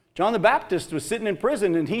 John the Baptist was sitting in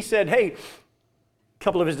prison and he said, hey, a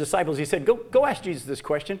couple of his disciples, he said, go ask Jesus this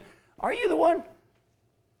question. Are you the one?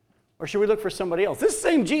 Or should we look for somebody else? This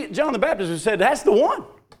same John the Baptist who said, that's the one.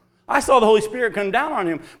 I saw the Holy Spirit come down on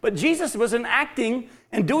him. But Jesus wasn't acting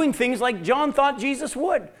and doing things like John thought Jesus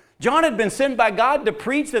would. John had been sent by God to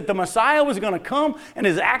preach that the Messiah was going to come and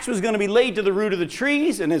his axe was going to be laid to the root of the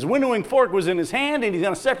trees and his winnowing fork was in his hand and he's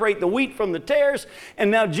going to separate the wheat from the tares. And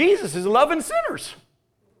now Jesus is loving sinners.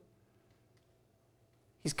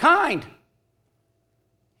 He's kind.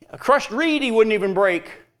 A crushed reed he wouldn't even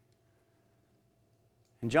break.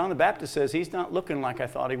 And John the Baptist says, he's not looking like I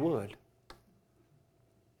thought he would.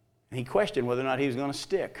 And he questioned whether or not he was going to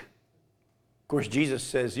stick. Of course, Jesus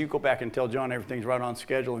says, you go back and tell John everything's right on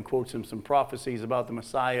schedule, and quotes him some prophecies about the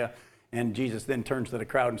Messiah. And Jesus then turns to the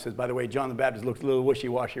crowd and says, by the way, John the Baptist looked a little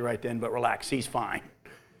wishy-washy right then, but relax, he's fine.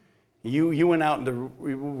 You went out in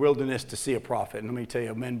the wilderness to see a prophet. And let me tell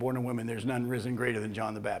you, men, born and women, there's none risen greater than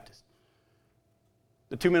John the Baptist.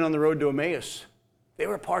 The two men on the road to Emmaus, they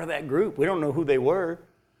were part of that group. We don't know who they were,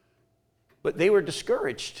 but they were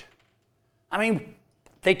discouraged. I mean,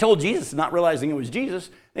 they told Jesus, not realizing it was Jesus,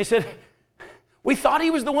 they said, we thought he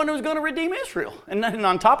was the one who was going to redeem Israel. And then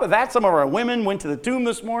on top of that, some of our women went to the tomb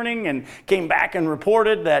this morning and came back and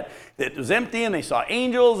reported that it was empty and they saw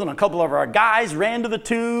angels, and a couple of our guys ran to the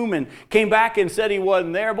tomb and came back and said he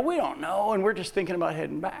wasn't there, but we don't know, and we're just thinking about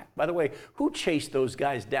heading back. By the way, who chased those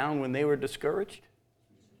guys down when they were discouraged?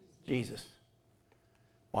 Jesus.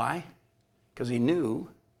 Why? Because he knew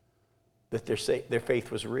that their faith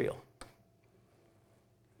was real.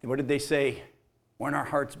 And what did they say? Weren't our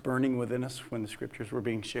hearts burning within us when the scriptures were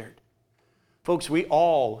being shared? Folks, we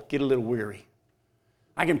all get a little weary.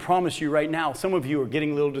 I can promise you right now, some of you are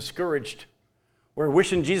getting a little discouraged. We're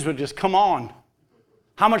wishing Jesus would just come on.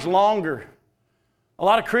 How much longer? A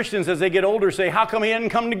lot of Christians, as they get older, say, how come he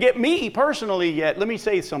hadn't come to get me personally yet? Let me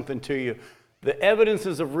say something to you. The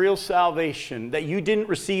evidences of real salvation, that you didn't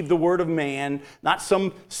receive the word of man, not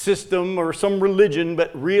some system or some religion,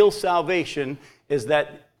 but real salvation, is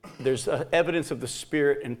that there's evidence of the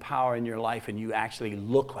Spirit and power in your life, and you actually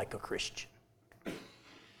look like a Christian.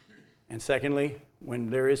 And secondly, when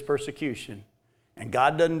there is persecution, and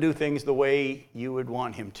God doesn't do things the way you would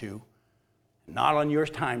want him to, not on your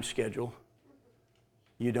time schedule,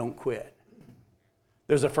 you don't quit.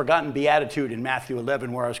 There's a forgotten beatitude in Matthew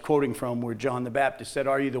 11 where I was quoting from, where John the Baptist said,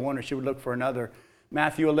 are you the one, or should we look for another?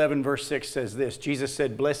 Matthew 11 verse 6 says this, Jesus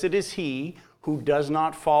said, blessed is he who does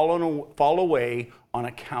not fall away on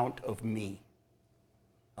account of me.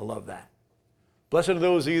 I love that. Blessed are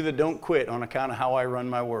those of you that don't quit on account of how I run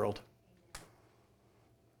my world.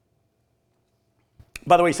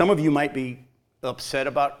 By the way, some of you might be upset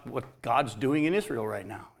about what God's doing in Israel right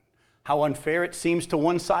now. How unfair it seems to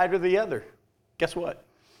one side or the other. Guess what?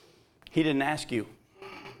 He didn't ask you.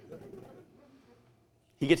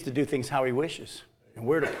 He gets to do things how he wishes. And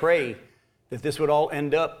we're to pray that this would all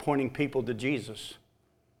end up pointing people to Jesus.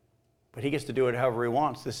 But he gets to do it however he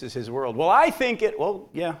wants. This is his world. Well, I think it, well,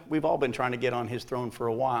 yeah, we've all been trying to get on his throne for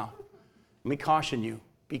a while. Let me caution you,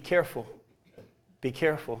 be careful. Be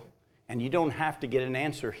careful. And you don't have to get an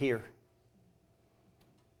answer here.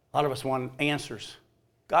 A lot of us want answers.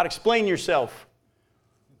 God, explain yourself.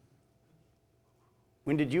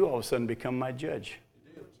 When did you all of a sudden become my judge?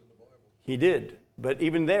 He did. But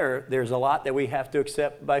even there's a lot that we have to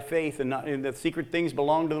accept by faith, and the secret things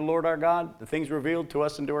belong to the Lord our God, the things revealed to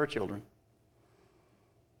us and to our children.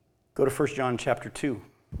 Go to 1 John chapter 2.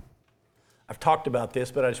 I've talked about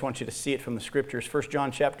this, but I just want you to see it from the scriptures. 1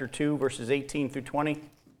 John chapter 2, verses 18 through 20.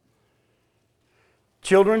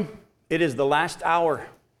 Children, it is the last hour,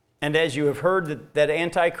 and as you have heard that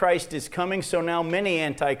Antichrist is coming, so now many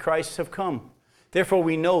Antichrists have come. Therefore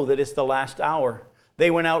we know that it's the last hour. They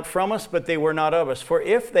went out from us, but they were not of us. For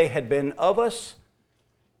if they had been of us,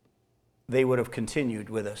 they would have continued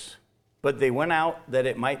with us. But they went out that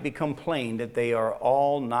it might become plain that they are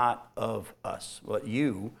all not of us. But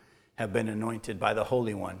you have been anointed by the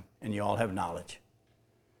Holy One, and you all have knowledge.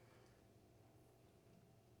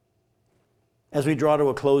 As we draw to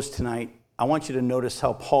a close tonight, I want you to notice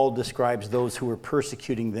how Paul describes those who were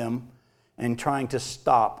persecuting them and trying to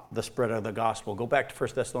stop the spread of the gospel. Go back to 1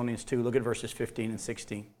 Thessalonians 2. Look at verses 15 and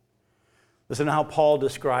 16. Listen to how Paul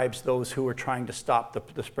describes those who were trying to stop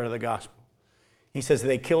the spread of the gospel. He says,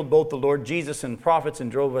 they killed both the Lord Jesus and prophets and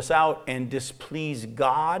drove us out and displeased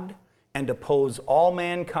God and oppose all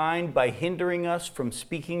mankind by hindering us from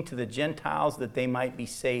speaking to the Gentiles that they might be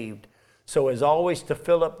saved. So as always to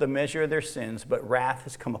fill up the measure of their sins, but wrath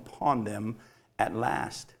has come upon them at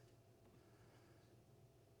last.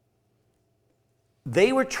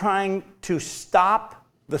 They were trying to stop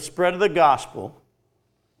the spread of the gospel,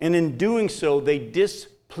 and in doing so, they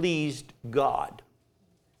displeased God.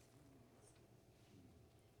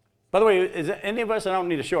 By the way, is there any of us, I don't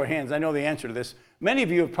need a show of hands, I know the answer to this. Many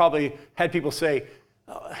of you have probably had people say,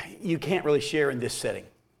 oh, you can't really share in this setting.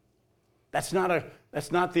 That's not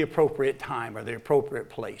the appropriate time or the appropriate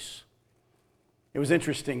place. It was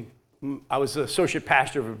interesting. I was the associate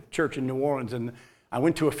pastor of a church in New Orleans, and I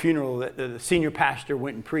went to a funeral that the senior pastor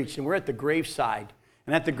went and preached, and we're at the graveside.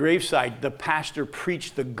 And at the graveside, the pastor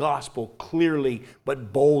preached the gospel clearly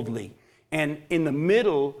but boldly. And in the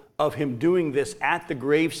middle of him doing this at the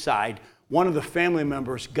graveside, one of the family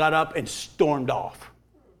members got up and stormed off.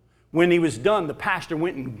 When he was done, the pastor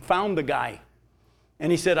went and found the guy.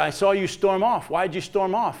 And he said, I saw you storm off. Why'd you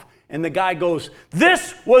storm off? And the guy goes,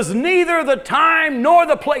 this was neither the time nor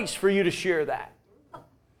the place for you to share that.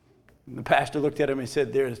 And the pastor looked at him and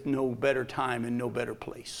said, there's no better time and no better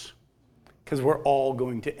place. Because we're all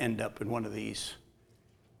going to end up in one of these.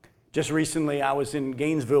 Just recently, I was in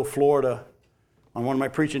Gainesville, Florida, on one of my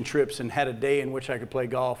preaching trips and had a day in which I could play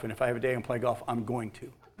golf. And if I have a day I can play golf, I'm going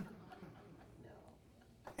to.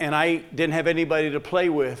 And I didn't have anybody to play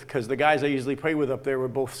with because the guys I usually play with up there were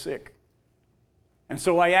both sick. And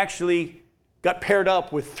so I actually got paired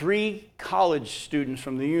up with 3 college students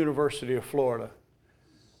from the University of Florida.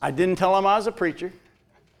 I didn't tell them I was a preacher,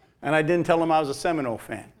 and I didn't tell them I was a Seminole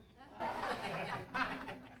fan.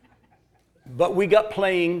 But we got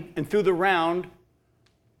playing, and through the round,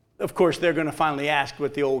 of course, they're going to finally ask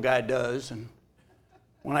what the old guy does. And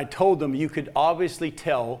when I told them, you could obviously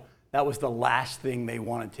tell that was the last thing they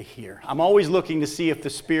wanted to hear. I'm always looking to see if the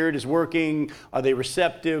Spirit is working, are they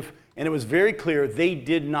receptive? And it was very clear they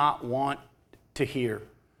did not want to hear.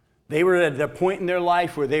 They were at the point in their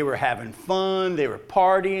life where they were having fun, they were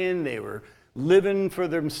partying, they were living for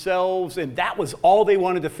themselves, and that was all they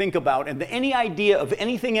wanted to think about. And any idea of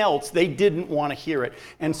anything else, they didn't want to hear it.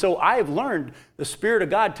 And so I have learned the Spirit of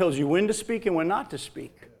God tells you when to speak and when not to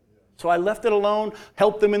speak. So I left it alone,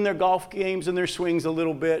 helped them in their golf games and their swings a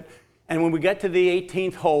little bit. And when we got to the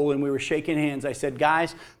 18th hole and we were shaking hands, I said,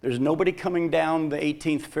 guys, there's nobody coming down the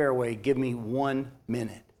 18th fairway. Give me 1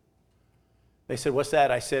 minute. They said, what's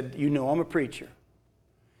that? I said, you know I'm a preacher.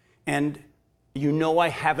 And you know I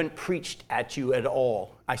haven't preached at you at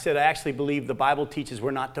all. I said, I actually believe the Bible teaches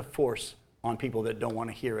we're not to force on people that don't want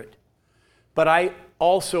to hear it. But I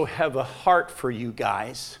also have a heart for you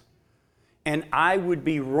guys. And I would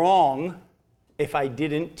be wrong if I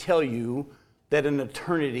didn't tell you that an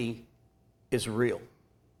eternity is real.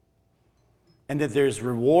 And that there's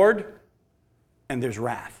reward and there's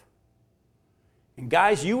wrath. And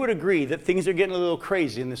guys, you would agree that things are getting a little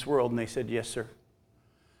crazy in this world. And they said, yes, sir.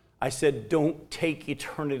 I said, don't take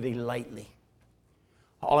eternity lightly.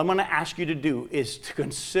 All I'm going to ask you to do is to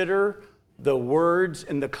consider the words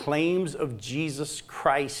and the claims of Jesus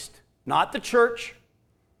Christ, not the church.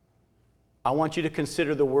 I want you to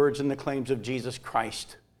consider the words and the claims of Jesus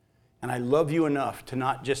Christ. And I love you enough to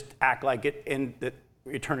not just act like it and that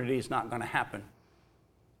eternity is not going to happen.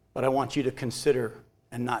 But I want you to consider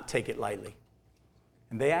and not take it lightly.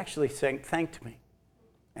 And they actually thanked me.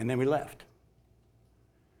 And then we left.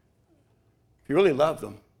 If you really love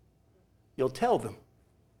them, you'll tell them,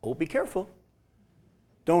 oh, be careful.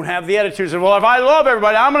 Don't have the attitude of, well, if I love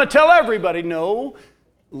everybody, I'm going to tell everybody. No,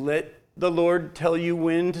 let the Lord tell you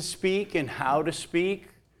when to speak and how to speak,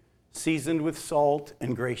 seasoned with salt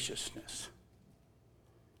and graciousness.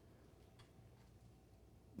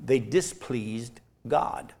 They displeased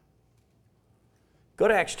God. Go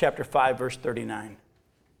to Acts chapter 5, verse 39.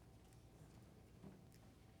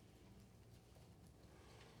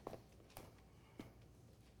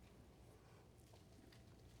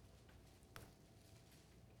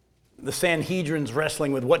 The Sanhedrin's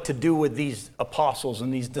wrestling with what to do with these apostles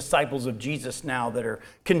and these disciples of Jesus now that are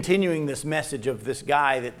continuing this message of this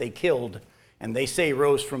guy that they killed and they say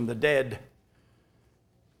rose from the dead.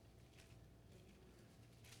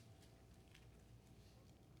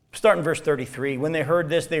 Start in verse 33. When they heard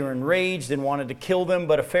this, they were enraged and wanted to kill them.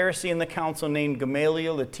 But a Pharisee in the council named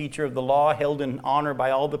Gamaliel, the teacher of the law, held in honor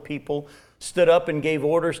by all the people, stood up and gave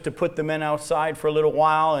orders to put the men outside for a little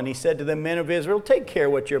while. And he said to the men of Israel, take care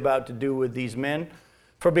what you're about to do with these men.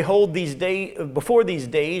 For behold, before these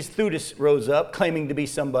days, Theudas rose up, claiming to be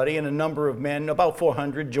somebody, and a number of men, about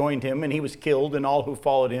 400, joined him, and he was killed, and all who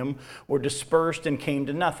followed him were dispersed and came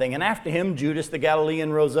to nothing. And after him, Judas the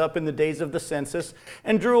Galilean rose up in the days of the census,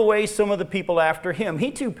 and drew away some of the people after him.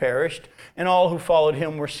 He too perished, and all who followed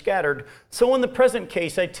him were scattered. So in the present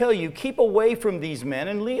case, I tell you, keep away from these men,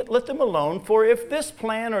 and let them alone, for if this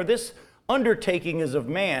plan or this undertaking is of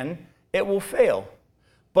man, it will fail.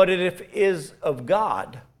 But if it is of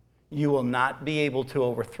God, you will not be able to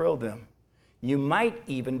overthrow them. You might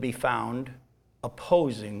even be found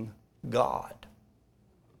opposing God.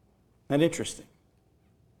 Isn't that interesting?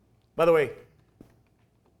 By the way,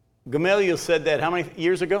 Gamaliel said that how many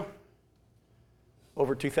years ago?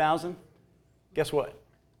 Over 2,000? Guess what?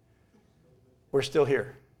 We're still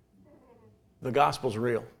here. The gospel's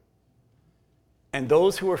real. And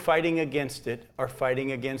those who are fighting against it are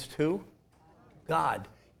fighting against who? God.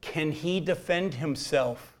 Can he defend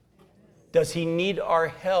himself? Does he need our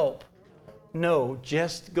help? No,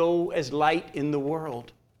 just go as light in the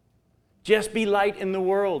world. Just be light in the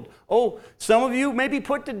world. Oh, some of you may be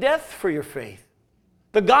put to death for your faith.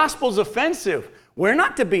 The gospel's offensive. We're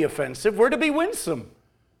not to be offensive. We're to be winsome.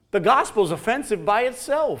 The gospel's offensive by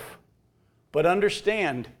itself. But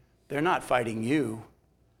understand, they're not fighting you.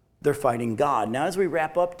 They're fighting God. Now, as we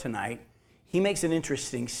wrap up tonight, he makes an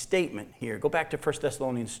interesting statement here. Go back to 1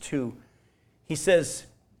 Thessalonians 2. He says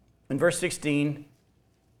in verse 16,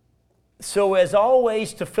 so as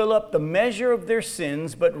always to fill up the measure of their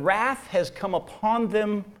sins, but wrath has come upon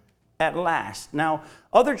them at last. Now,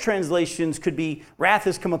 other translations could be, wrath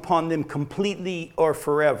has come upon them completely or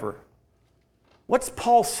forever. What's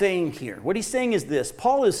Paul saying here? What he's saying is this.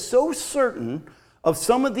 Paul is so certain of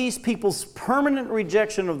some of these people's permanent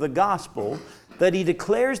rejection of the gospel that he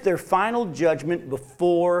declares their final judgment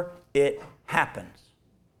before it happens.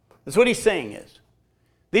 That's what he's saying is.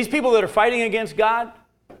 These people that are fighting against God,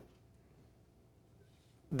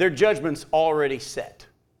 their judgment's already set.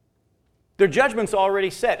 Their judgment's already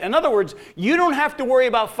set. In other words, you don't have to worry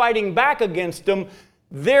about fighting back against them.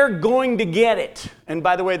 They're going to get it. And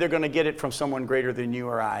by the way, they're going to get it from someone greater than you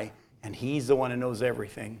or I. And he's the one who knows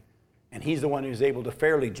everything. And he's the one who's able to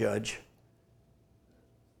fairly judge.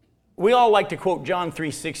 We all like to quote John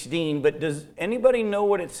 3:16, but does anybody know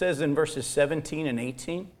what it says in verses 17 and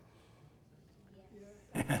 18?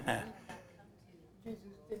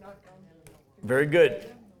 Very good.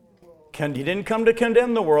 You didn't come to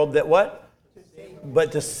condemn the world, that what?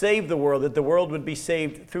 But to save the world, that the world would be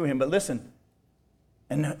saved through him. But listen,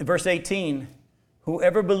 in verse 18,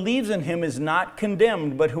 whoever believes in him is not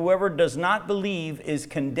condemned, but whoever does not believe is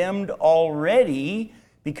condemned already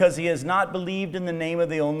because he has not believed in the name of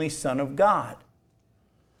the only Son of God.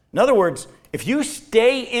 In other words, if you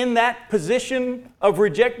stay in that position of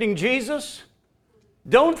rejecting Jesus,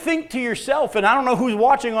 don't think to yourself, and I don't know who's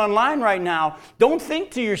watching online right now, don't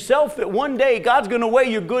think to yourself that one day God's going to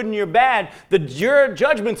weigh your good and your bad. The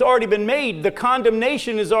judgment's already been made. The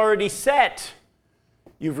condemnation is already set.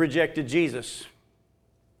 You've rejected Jesus.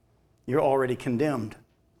 You're already condemned.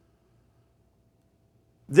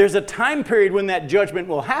 There's a time period when that judgment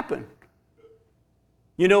will happen.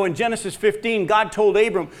 You know, in Genesis 15, God told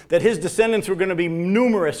Abram that his descendants were going to be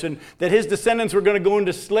numerous and that his descendants were going to go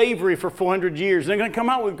into slavery for 400 years. They're going to come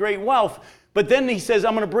out with great wealth. But then he says,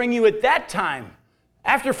 I'm going to bring you at that time,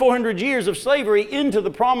 after 400 years of slavery, into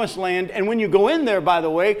the promised land. And when you go in there, by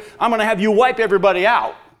the way, I'm going to have you wipe everybody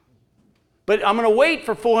out. But I'm going to wait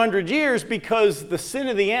for 400 years because the sin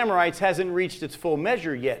of the Amorites hasn't reached its full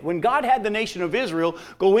measure yet. When God had the nation of Israel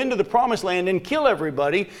go into the promised land and kill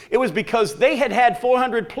everybody, it was because they had had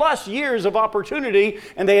 400 plus years of opportunity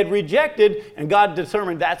and they had rejected, and God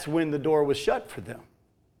determined that's when the door was shut for them.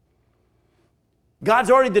 God's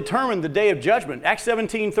already determined the day of judgment. Acts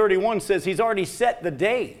 17:31 says he's already set the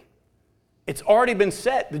day. It's already been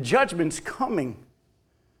set. The judgment's coming.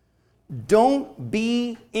 Don't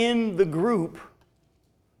be in the group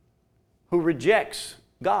who rejects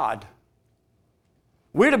God.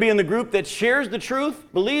 We're to be in the group that shares the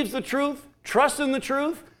truth, believes the truth, trusts in the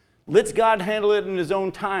truth, lets God handle it in his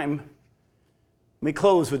own time. Let me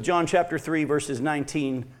close with John chapter 3, verses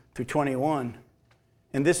 19 through 21.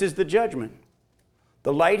 And this is the judgment.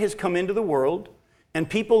 The light has come into the world, and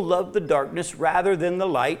people love the darkness rather than the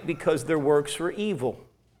light because their works were evil.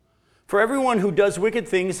 For everyone who does wicked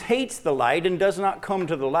things hates the light and does not come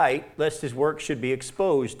to the light, lest his work should be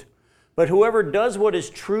exposed. But whoever does what is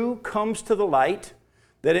true comes to the light,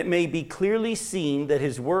 that it may be clearly seen that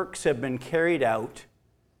his works have been carried out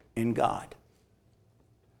in God.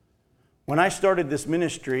 When I started this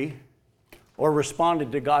ministry, or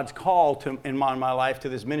responded to God's call in my life to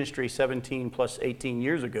this ministry 17 plus 18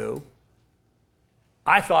 years ago,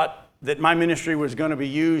 I thought that my ministry was going to be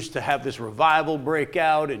used to have this revival break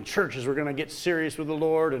out and churches were going to get serious with the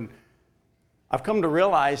Lord. And I've come to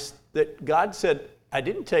realize that God said, I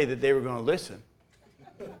didn't tell you that they were going to listen.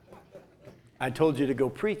 I told you to go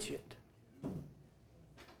preach it.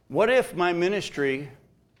 What if my ministry,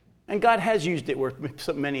 and God has used it where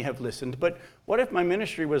many have listened, but what if my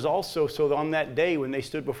ministry was also so on that day when they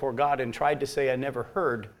stood before God and tried to say I never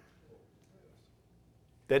heard,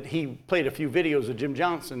 that he played a few videos of Jim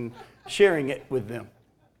Johnson sharing it with them.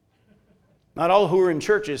 Not all who are in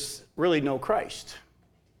churches really know Christ.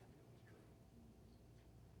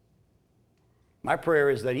 My prayer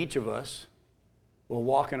is that each of us will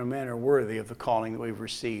walk in a manner worthy of the calling that we've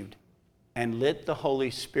received, and let the Holy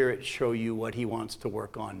Spirit show you what he wants to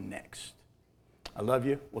work on next. I love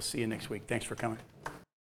you. We'll see you next week. Thanks for coming.